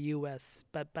deportation from U.S.,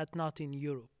 but not in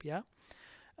Europe. Yeah.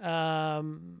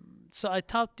 So I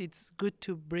thought it's good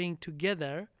to bring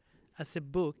together as a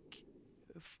book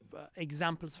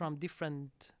examples from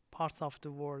different parts of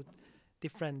the world,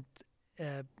 different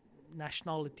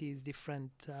nationalities,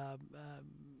 different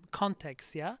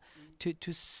contexts, yeah,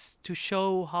 to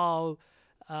show how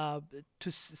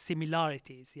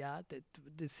similarities, yeah,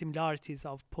 the similarities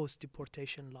of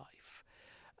post-deportation life.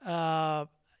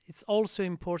 It's also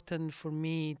important for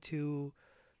me to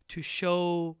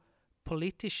show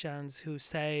politicians who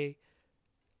say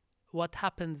what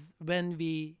happens when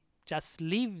we just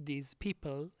leave these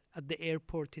people at the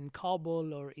airport in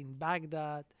Kabul or in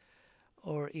Baghdad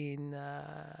or in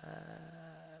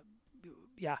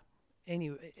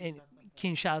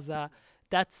Kinshasa.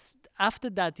 That's after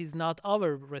that is not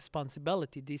our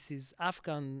responsibility. This is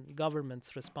Afghan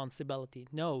government's responsibility.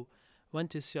 No, I want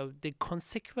to show the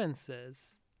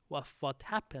consequences of what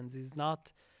happens is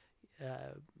not,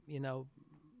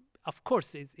 of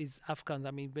course, is Afghans.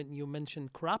 I mean, when you mention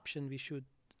corruption, we should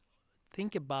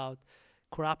think about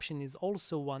corruption is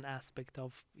also one aspect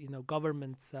of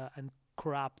governments and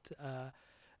corrupt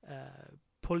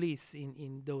police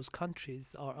in those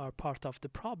countries are part of the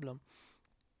problem.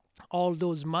 All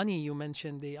those money you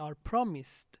mentioned, they are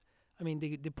promised. I mean,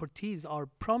 the deportees are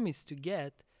promised to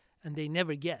get, and they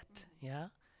never get. Yeah,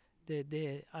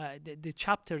 the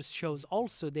chapters shows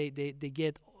also they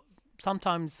get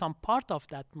sometimes some part of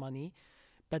that money,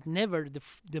 but never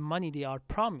the money they are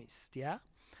promised. Yeah.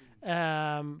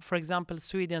 For example,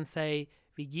 Sweden say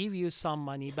we give you some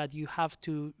money, but you have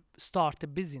to start a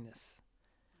business.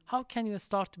 How can you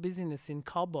start a business in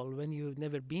Kabul when you've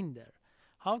never been there?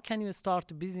 How can you start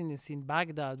a business in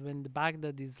Baghdad when the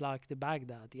Baghdad is like the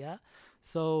Baghdad? Yeah.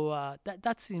 So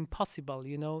that's impossible.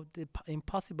 The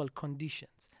impossible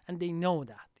conditions, and they know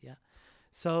that. Yeah.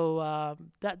 So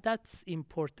that's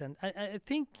important. I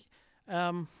think,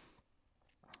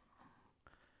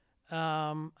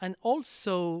 and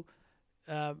also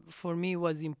for me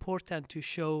was important to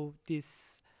show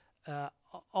this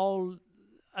all.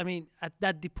 I mean,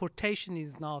 that deportation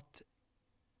is not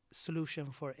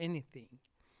solution for anything.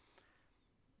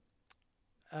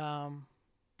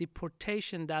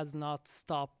 Deportation does not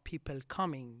stop people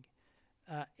coming.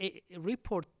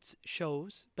 Report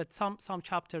shows, but some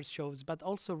chapters shows, but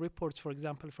also reports, for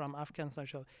example, from Afghanistan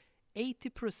show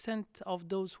 80% of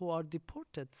those who are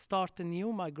deported start a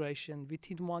new migration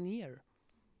within 1 year.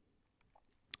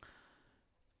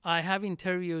 I have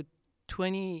interviewed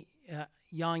 20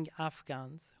 young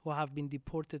Afghans who have been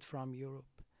deported from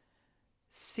Europe.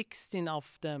 16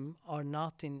 of them are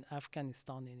not in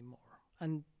Afghanistan anymore.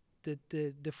 And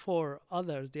the 4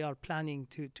 others, they are planning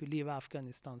to leave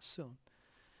Afghanistan soon.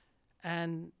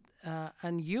 And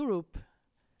Europe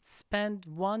spend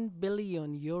 €1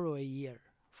 billion a year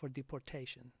for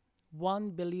deportation.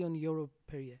 €1 billion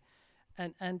per year.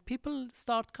 And people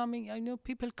start coming, I know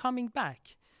people coming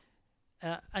back.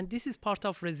 And this is part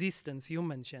of resistance you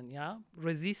mentioned, yeah?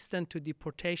 Resistance to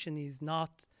deportation is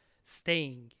not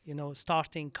staying,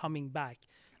 starting, coming back.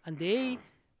 And they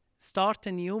start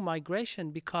a new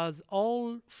migration because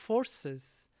all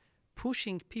forces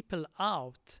pushing people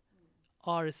out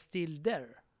are still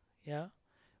there, yeah?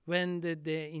 When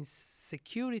the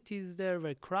insecurity is there,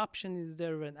 when corruption is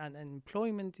there, when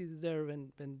unemployment is there,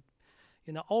 when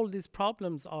all these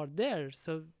problems are there,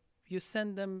 so you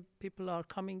send them, people are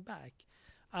coming back.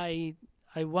 I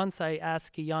once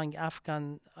asked a young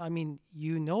Afghan, I mean,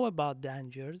 about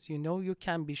dangers, you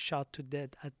can be shot to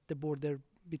death at the border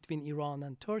between Iran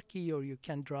and Turkey, or you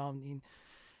can drown in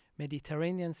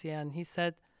Mediterranean Sea. And he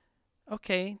said,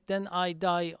 okay, then I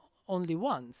die only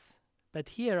once, but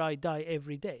here I die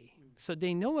every day. So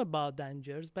they know about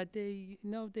dangers, but they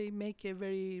make a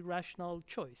very rational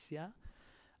choice, yeah?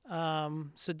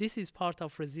 So this is part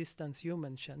of resistance you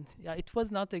mentioned. Yeah, it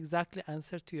was not exactly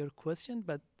answer to your question,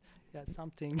 but yeah,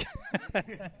 something.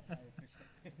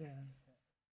 Yeah.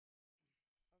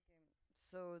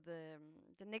 So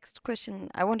the next question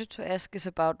I wanted to ask is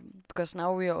about, because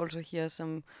now we are also here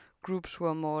some groups who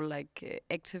are more like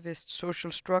activist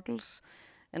social struggles,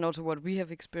 and also what we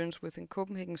have experienced with in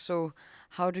Copenhagen. So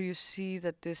how do you see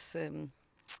that this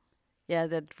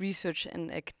that research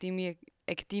and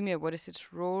academia, what is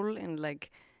its role in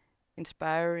like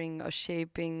inspiring or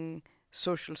shaping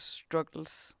social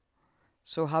struggles?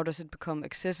 So how does it become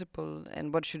accessible,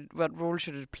 and what role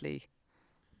should it play?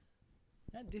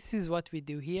 Yeah, this is what we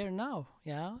do here now.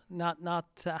 Yeah, not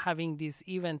having this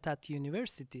event at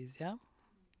universities. Yeah,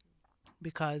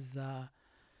 because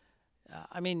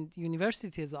I mean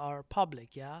universities are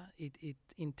public. Yeah, it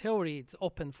in theory it's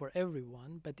open for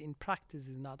everyone, but in practice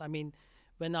it's not. I mean,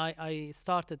 when I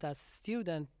started as a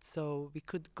student, so we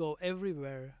could go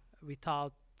everywhere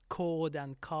without code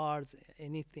and cards,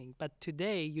 anything. But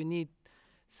today you need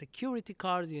security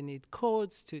cards, you need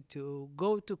codes to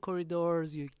go to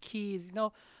corridors, you keys,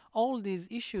 all these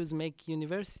issues make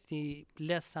university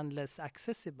less and less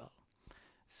accessible.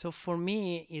 So for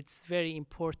me, it's very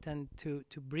important to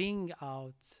bring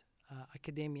out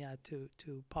academia to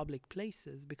public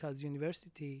places, because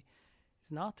university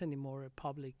is not anymore a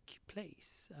public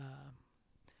place.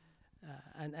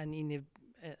 And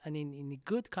in a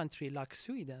good country like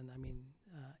Sweden, I mean,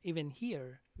 even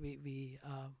here we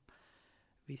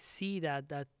see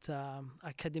that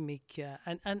academic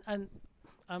and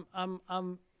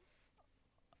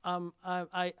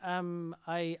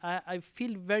I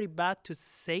feel very bad to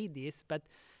say this, but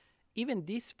even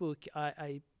this book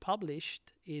I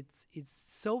published, it's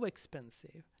so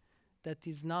expensive that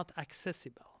is not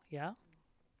accessible. Yeah,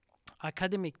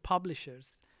 academic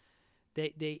publishers,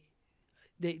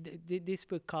 this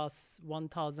book costs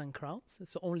 1,000 crowns,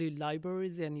 so only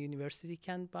libraries and university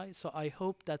can buy. So I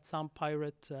hope that some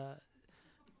pirate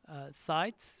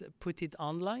sites put it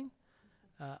online.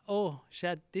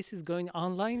 Shit, this is going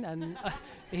online, and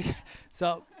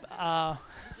so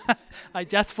I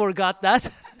just forgot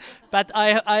that. But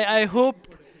I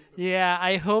hope, yeah,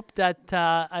 I hope that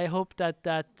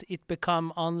it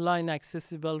become online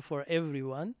accessible for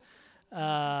everyone.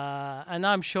 And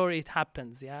I'm sure it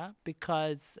happens, yeah,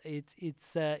 because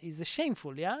it's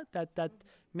shameful, yeah, that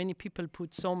many people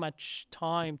put so much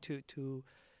time to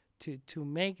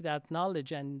make that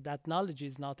knowledge, and that knowledge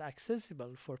is not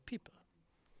accessible for people.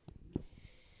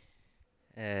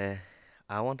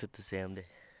 I wanted to say on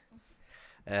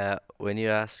when you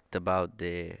asked about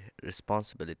the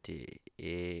responsibility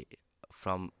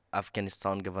from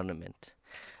Afghanistan government,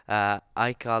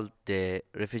 I called the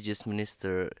refugees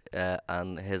minister,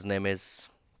 and his name is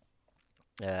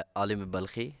Alim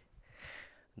Balkhi.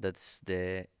 That's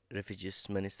the refugees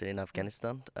minister in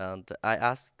Afghanistan, and I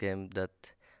asked him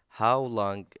that how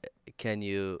long can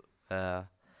you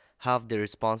have the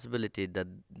responsibility that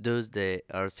those they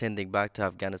are sending back to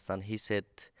Afghanistan. He said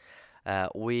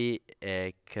we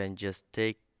can just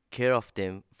take care of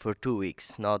them for 2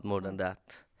 weeks, not more than that.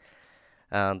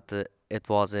 And it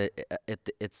was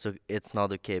it's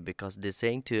not okay, because they're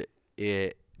saying to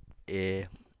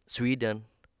Sweden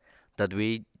that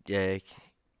we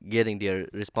getting their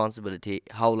responsibility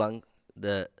how long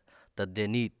the that they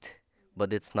need,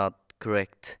 but it's not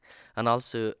correct. And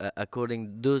also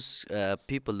according those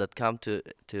people that come to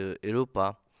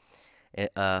Europa, uh,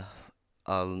 uh,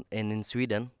 and in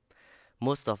Sweden,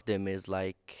 most of them is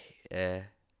like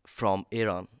from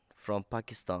Iran, from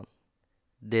Pakistan.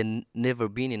 They never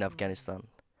been in Afghanistan,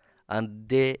 and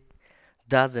they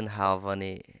doesn't have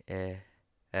any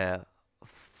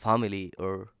family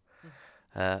or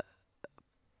uh,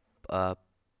 uh,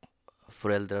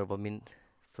 föräldrar.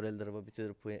 Vad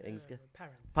betyder på engelska?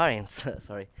 Parents.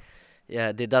 Sorry.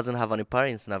 Yeah, they doesn't have any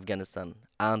parents in Afghanistan,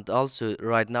 and also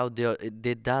right now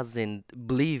they doesn't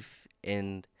believe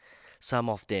in, some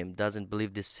of them doesn't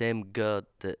believe the same God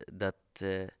that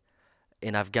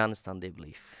in Afghanistan they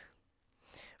believe.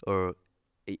 Or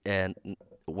and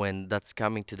when that's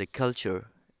coming to the culture,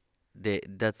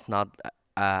 that's not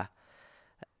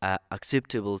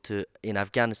acceptable to in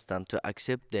Afghanistan to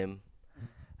accept them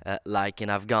like in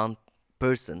Afghan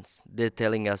persons. They're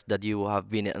telling us that you have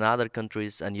been in other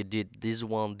countries and you did this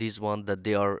one, that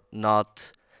they are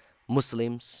not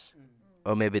Muslims,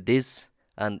 or maybe this,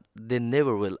 and they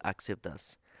never will accept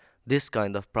us. This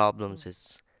kind of problems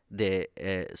is the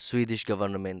Swedish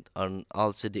government and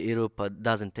also the Europe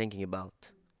doesn't thinking about.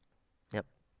 Yep.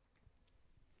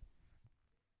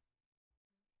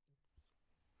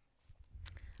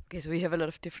 Okay, so we have a lot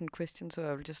of different questions, so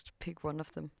I will just pick one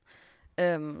of them.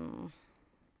 Um,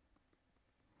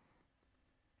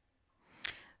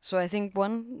 So I think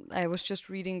I was just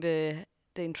reading the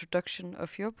introduction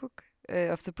of your book,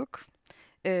 of the book.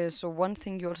 So one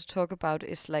thing you also talk about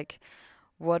is like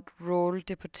what role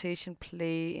deportation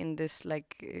play in this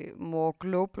like more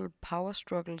global power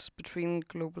struggles between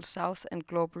global south and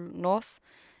global north,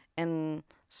 and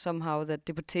somehow that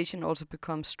deportation also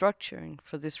becomes structuring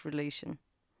for this relation.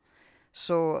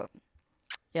 So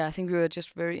yeah, I think we were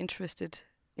just very interested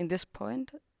in this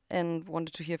point and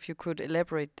wanted to hear if you could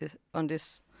elaborate on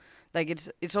this. Like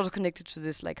it's also connected to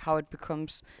this, like how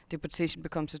deportation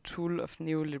becomes a tool of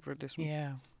neoliberalism.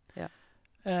 Yeah. Yeah.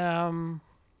 I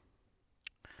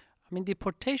mean,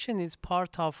 deportation is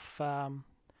part of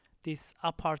this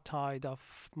apartheid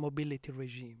of mobility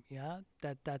regime. Yeah,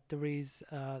 that there is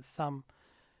some.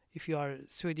 If you are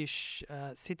Swedish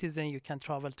citizen, you can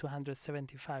travel to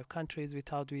 175 countries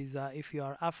without visa. If you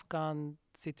are Afghan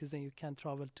citizen, you can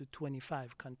travel to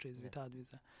 25 countries without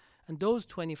visa. And those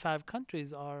 25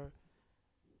 countries are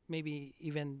maybe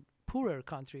even poorer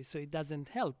countries, so it doesn't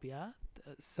help. Yeah,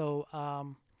 so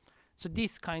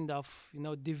this kind of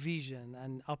division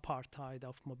and apartheid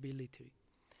of mobility,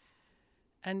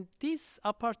 and this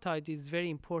apartheid is very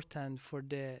important for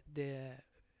the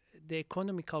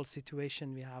economical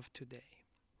situation we have today.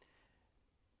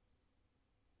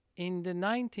 In the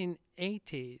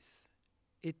 1980s,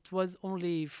 it was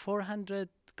only 400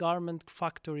 garment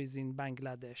factories in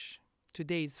Bangladesh.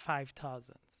 Today it's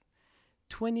 5,000.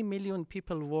 20 million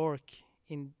people work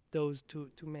in those to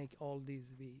make all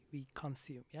these we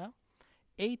consume. Yeah,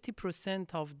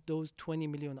 80% of those 20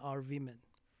 million are women.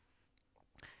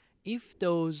 If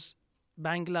those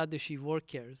Bangladeshi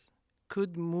workers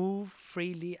could move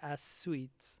freely as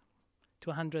Swedes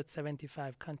to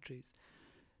 175 countries,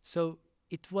 so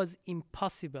it was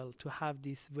impossible to have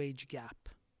this wage gap.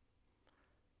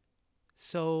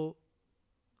 So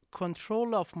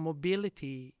control of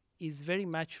mobility is very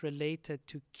much related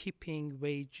to keeping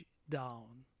wage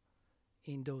down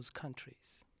in those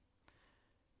countries.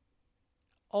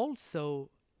 Also,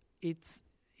 it's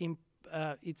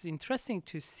interesting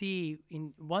to see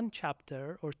in one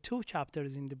chapter or two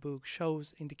chapters in the book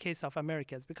shows in the case of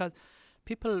Americans, because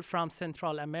people from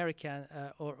Central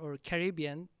America or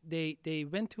Caribbean, they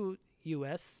went to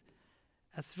US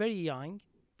as very young,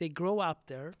 they grow up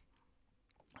there,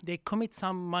 they commit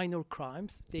some minor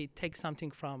crimes, they take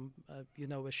something from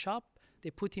a shop,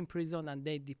 they put in prison and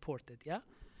they deported. Yeah,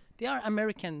 they are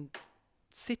American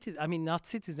citizens. I mean, not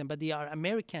citizens, but they are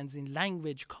Americans in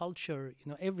language, culture,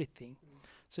 everything.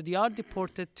 So they are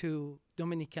deported to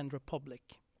Dominican Republic.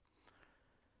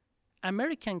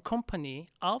 American company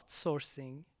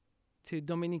outsourcing to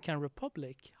Dominican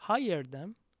Republic hire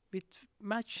them with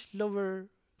much lower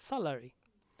salary.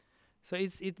 So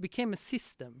it became a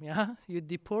system. Yeah, you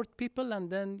deport people and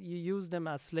then you use them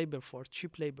as labor force,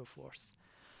 cheap labor force.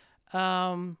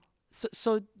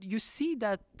 So you see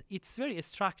that it's very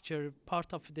structured,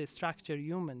 part of the structure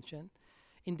you mentioned.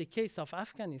 In the case of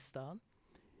Afghanistan,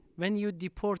 when you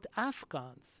deport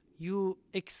Afghans, you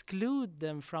exclude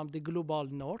them from the global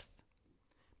north.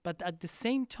 But at the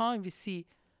same time, we see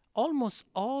almost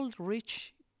all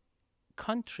rich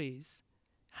countries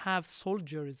have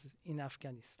soldiers in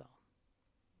Afghanistan.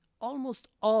 Almost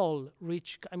all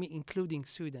rich, including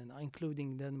Sweden,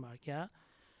 including Denmark, yeah?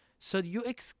 So you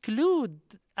exclude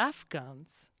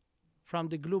Afghans from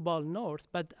the global north,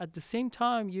 but at the same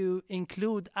time you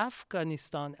include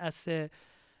Afghanistan as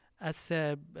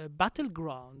a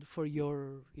battleground for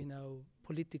your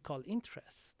political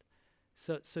interest.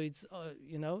 So it's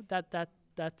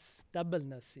that's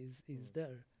doubleness is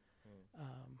there.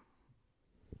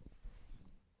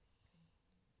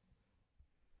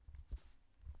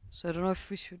 So I don't know if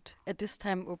we should at this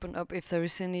time open up if there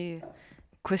is any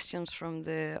questions from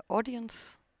the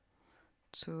audience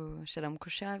to Shahram,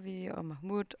 Khosravi or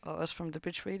Mahmoud or us from the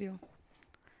Bridge Radio.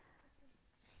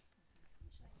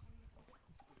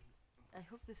 I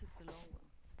hope this is the long one.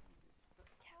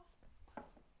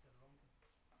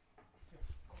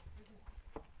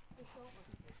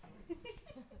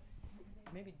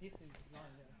 Maybe this is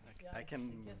longer. I can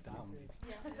move down.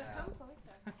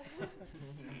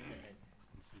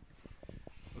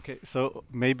 Okay, so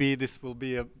maybe this will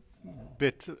be a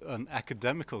bit an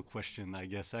academical question, I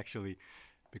guess, actually,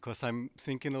 because I'm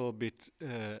thinking a little bit,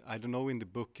 I don't know, in the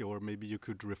book, or maybe you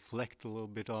could reflect a little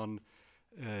bit on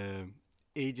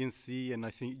agency, and I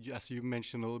think, as you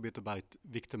mentioned a little bit about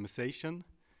victimization.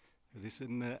 This,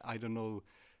 I don't know,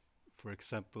 for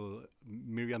example,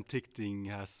 Miriam Tichting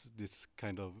has this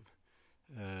kind of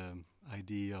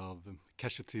idea of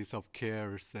casualties of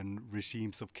cares and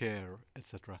regimes of care,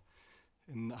 etc.,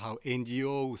 and how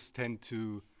NGOs tend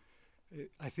to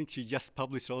I think she just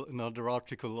published another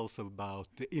article also about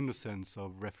the innocence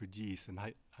of refugees, and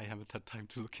I haven't had time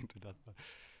to look into that. But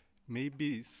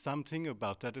maybe something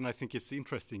about that, and I think it's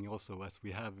interesting also as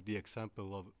we have the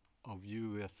example of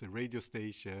you as a radio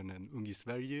station and Ung i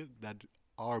Sverige that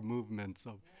are movements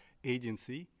of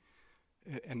agency.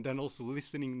 And then also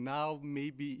listening now,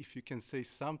 maybe if you can say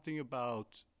something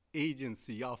about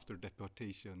agency after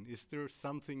deportation. Is there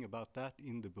something about that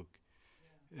in the book?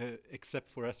 Except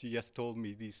for, as you just told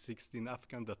me, these 16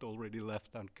 Afghans that already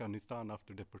left Afghanistan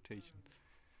after deportation.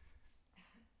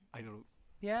 I don't know.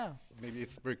 Yeah. Maybe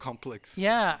it's very complex.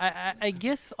 Yeah, I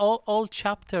guess all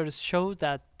chapters show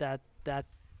that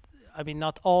I mean,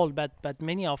 not all, but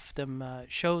many of them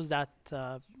shows that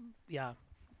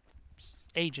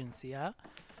agency. Yeah,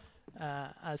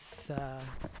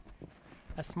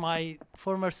 as my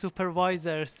former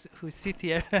supervisors who sit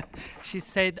here, she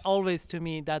said always to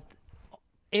me that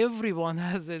everyone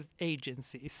has an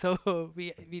agency. So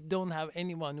we don't have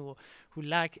anyone who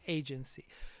lack agency.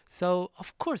 So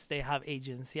of course they have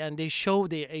agency, and they show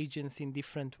their agency in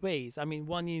different ways. I mean,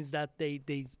 one is that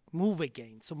they move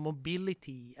again. So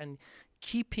mobility and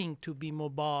keeping to be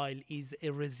mobile is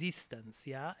a resistance,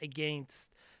 against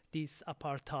this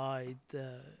apartheid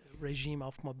regime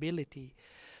of mobility.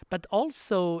 But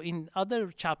also in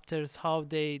other chapters, how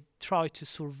they try to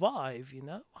survive,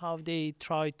 how they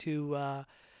try to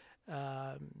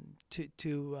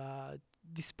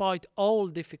despite all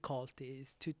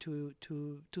difficulties, to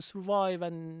survive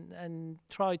and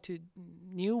try to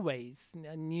new ways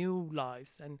and new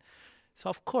lives. And so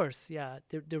of course,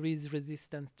 there is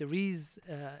resistance. There is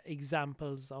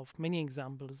many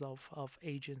examples of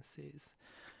agencies.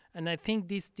 And I think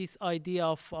this idea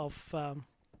of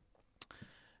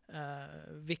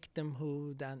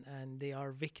victimhood and they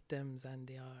are victims and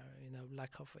they are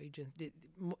lack of agency.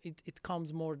 It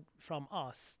comes more from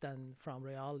us than from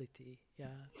reality.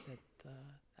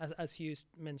 That as you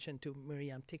mentioned to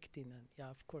Miriam Ticktin, and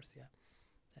of course, That.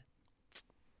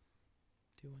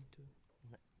 Do you want to?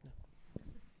 No.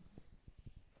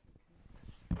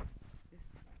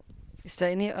 Is there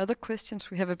any other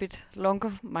questions? We have a bit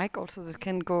longer mic also that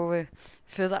can go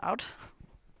further out.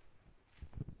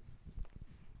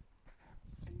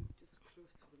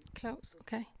 Close,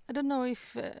 okay. I don't know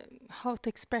if how to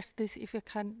express this, if I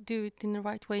can do it in the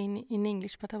right way in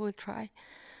English, but I will try.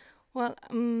 Well,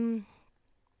 I'm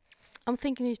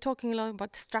thinking you're talking a lot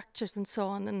about structures and so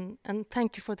on, and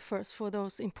thank you for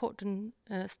those important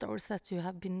stories that you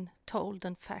have been told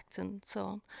and facts and so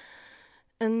on.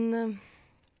 And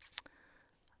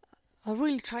I'm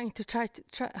really trying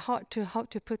hard to how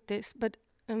to put this, but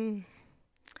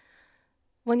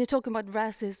when you're talking about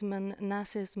racism and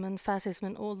Nazism and fascism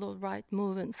and all those right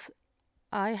movements,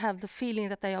 I have the feeling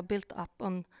that they are built up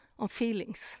on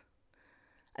feelings.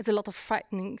 There's a lot of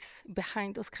frightenings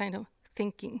behind those kind of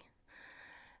thinking.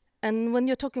 And when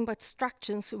you're talking about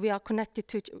structures, we are connected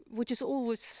to it, which is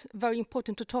always very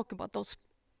important to talk about those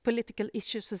political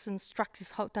issues and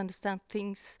structures, how to understand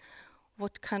things,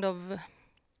 what kind of,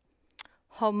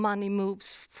 how money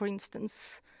moves, for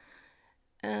instance.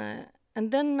 And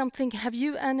then I'm thinking, have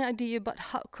you any idea about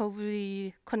how can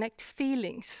we connect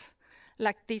feelings?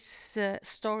 Like these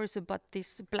stories about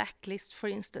this blacklist, for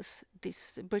instance,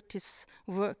 these British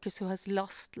workers who has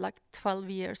lost like 12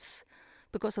 years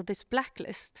because of this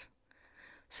blacklist.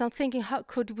 So I'm thinking, how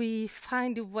could we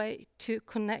find a way to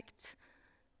connect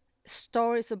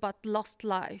stories about lost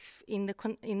life in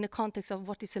the context of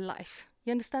what is a life?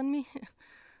 You understand me?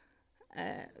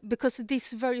 Because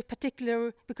this very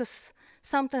particular, because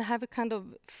sometimes I have a kind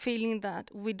of feeling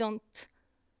that we don't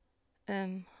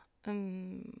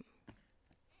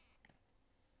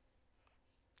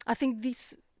I think the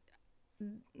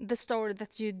story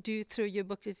that you do through your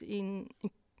books is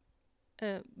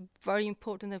very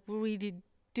important, that we really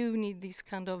do need this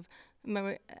kind of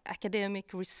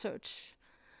academic research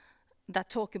that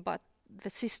talk about the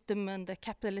system and the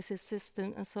capitalist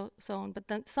system and so on. But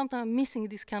then sometimes I'm missing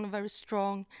this kind of very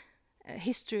strong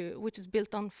history, which is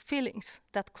built on feelings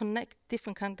that connect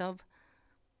different kind of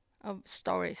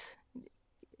stories.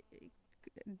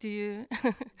 Do you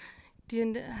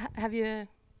have you?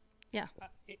 Yeah.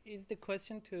 Is the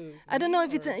question to? I don't know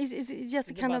if it's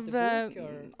just a kind of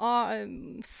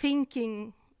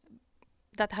thinking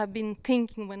that I've been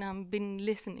thinking when I've been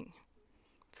listening.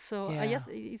 So I guess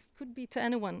it could be to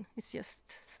anyone. It's just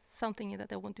something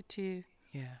that I wanted to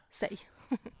say.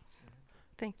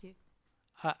 Thank you.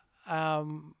 I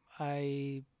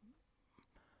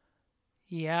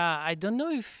don't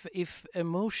know if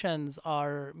emotions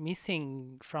are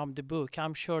missing from the book.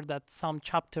 I'm sure that some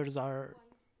chapters are.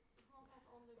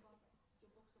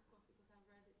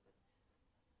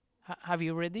 Have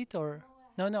you read it or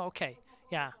no? Okay,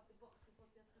 yeah,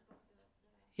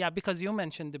 yeah. Because you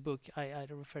mentioned the book, I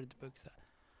referred the book. So.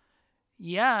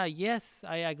 Yeah, yes,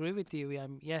 I agree with you.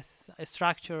 Yes, a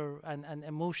structure and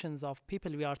emotions of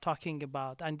people we are talking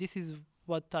about, and this is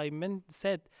what I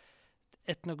said,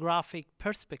 ethnographic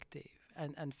perspective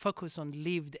and focus on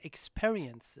lived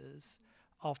experiences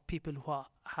of people who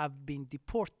have been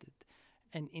deported.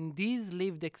 And in these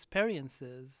lived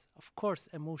experiences, of course,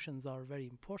 emotions are a very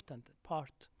important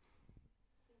part.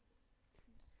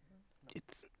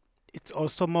 It's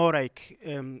also more like,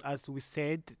 as we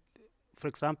said, for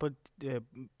example, the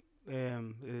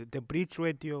bridge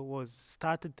radio was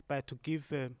started by to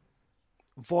give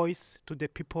voice to the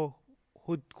people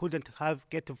who couldn't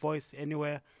get a voice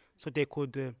anywhere, so they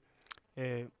could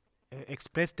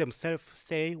express themselves,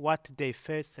 say what they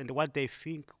face and what they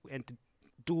think, and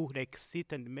do, like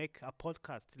sit and make a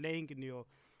podcast, laying in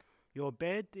your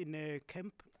bed in a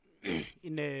camp,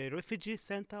 in a refugee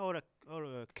center or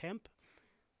a camp,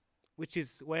 which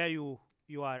is where you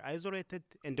are isolated,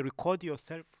 and record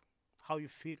yourself how you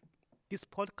feel. This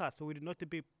podcast will not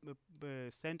be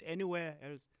sent anywhere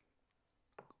else,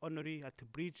 only at the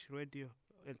Bridge Radio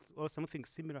or something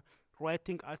similar,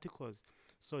 writing articles.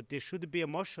 So there should be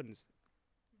emotions.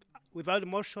 Without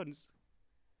emotions,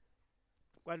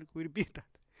 what will be that?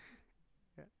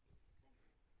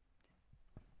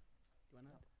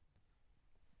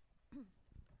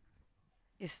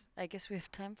 Yeah. I guess we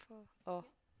have time for, or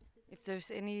if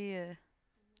there's any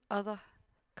other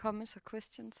comments or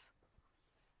questions.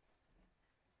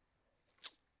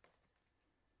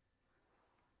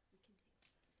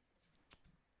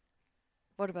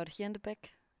 What about here in the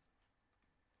back?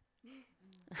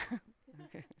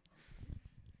 Okay.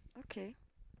 Okay.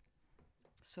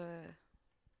 So.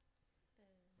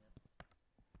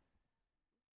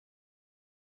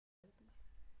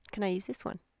 Can I use this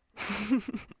one?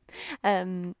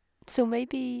 So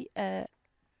maybe a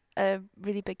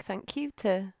really big thank you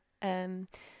to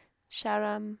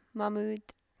Shahram, Mahmoud,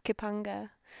 Kipanga,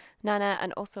 Nana,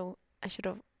 and also I should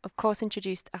have, of course,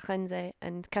 introduced Akhenze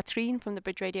and Katrine from the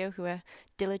Bridge Radio, who are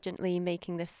diligently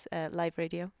making this live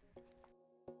radio.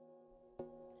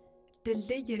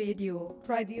 دلدي راديو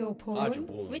راديو بول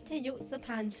ويتيو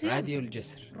سبحان راديو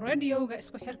الجسر راديو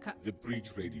اسكو حركة The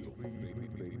Bridge Radio